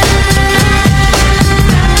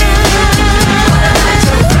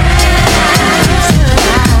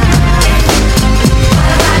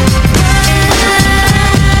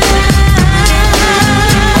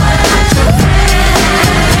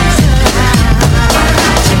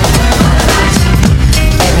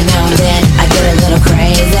 Every now and then I get a little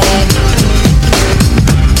crazy.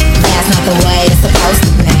 That's not the way it's supposed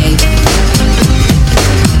to be.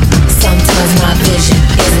 Sometimes my vision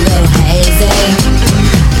is a little hazy.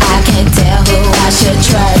 I can't tell who I should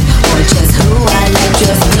trust or just who I let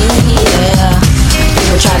just be. Yeah.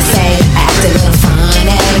 People try to say I act a little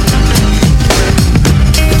funny,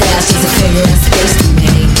 but that's just a figure of speech to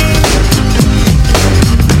me.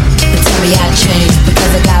 They tell me I changed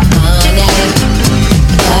because I got money.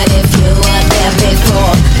 But if you were there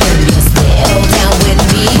before, then you're still down with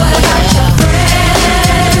me. What about your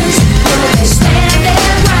friends? Will they stand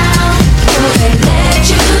their ground? Will they let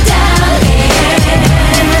you down?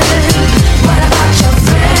 What about your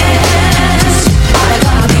friends? Are they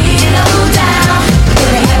gonna be low down?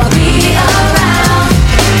 Will they ever be around?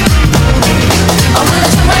 Or will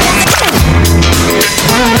it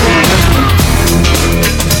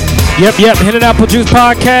Yep. Hidden Apple Juice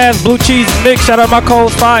Podcast, Blue Cheese Mix. Shout out my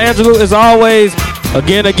co-host, Fire Angelou, as always.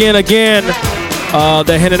 Again.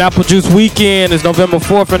 The Hidden Apple Juice weekend is November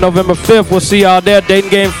 4th and November 5th. We'll see y'all there. Dating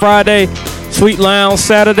Game Friday, Sweet Lounge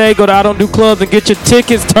Saturday. Go to I Don't Do Clubs and get your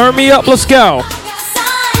tickets. Turn me up. Let's go.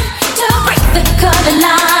 to break the color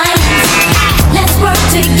lines? Let's work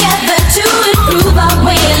together to improve our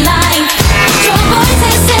way of life. Your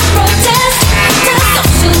voices in protest to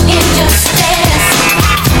social injustice.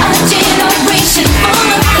 A generation full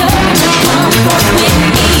of courage. Come forth with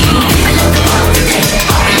me. We look for today.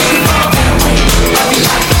 Are we looking for a better way? Where we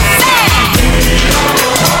like to say.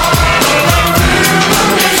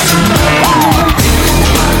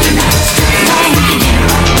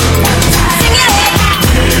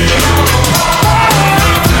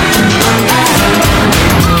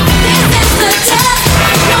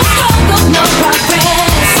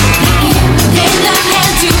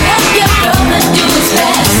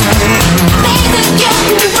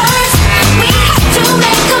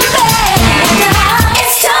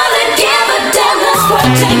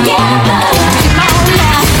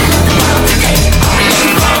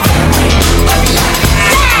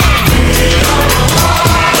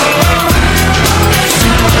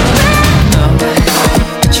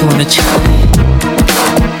 You wanna try?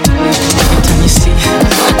 Can you see?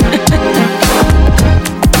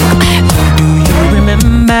 Do you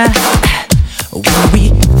remember when we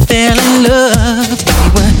fell in love?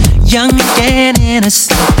 We were young and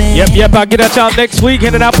innocent. Yep. I'll get at y'all next week.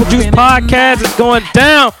 Hidden Apple Juice Podcast is going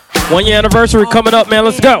down. 1 year anniversary coming up, man.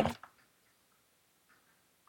 Let's go.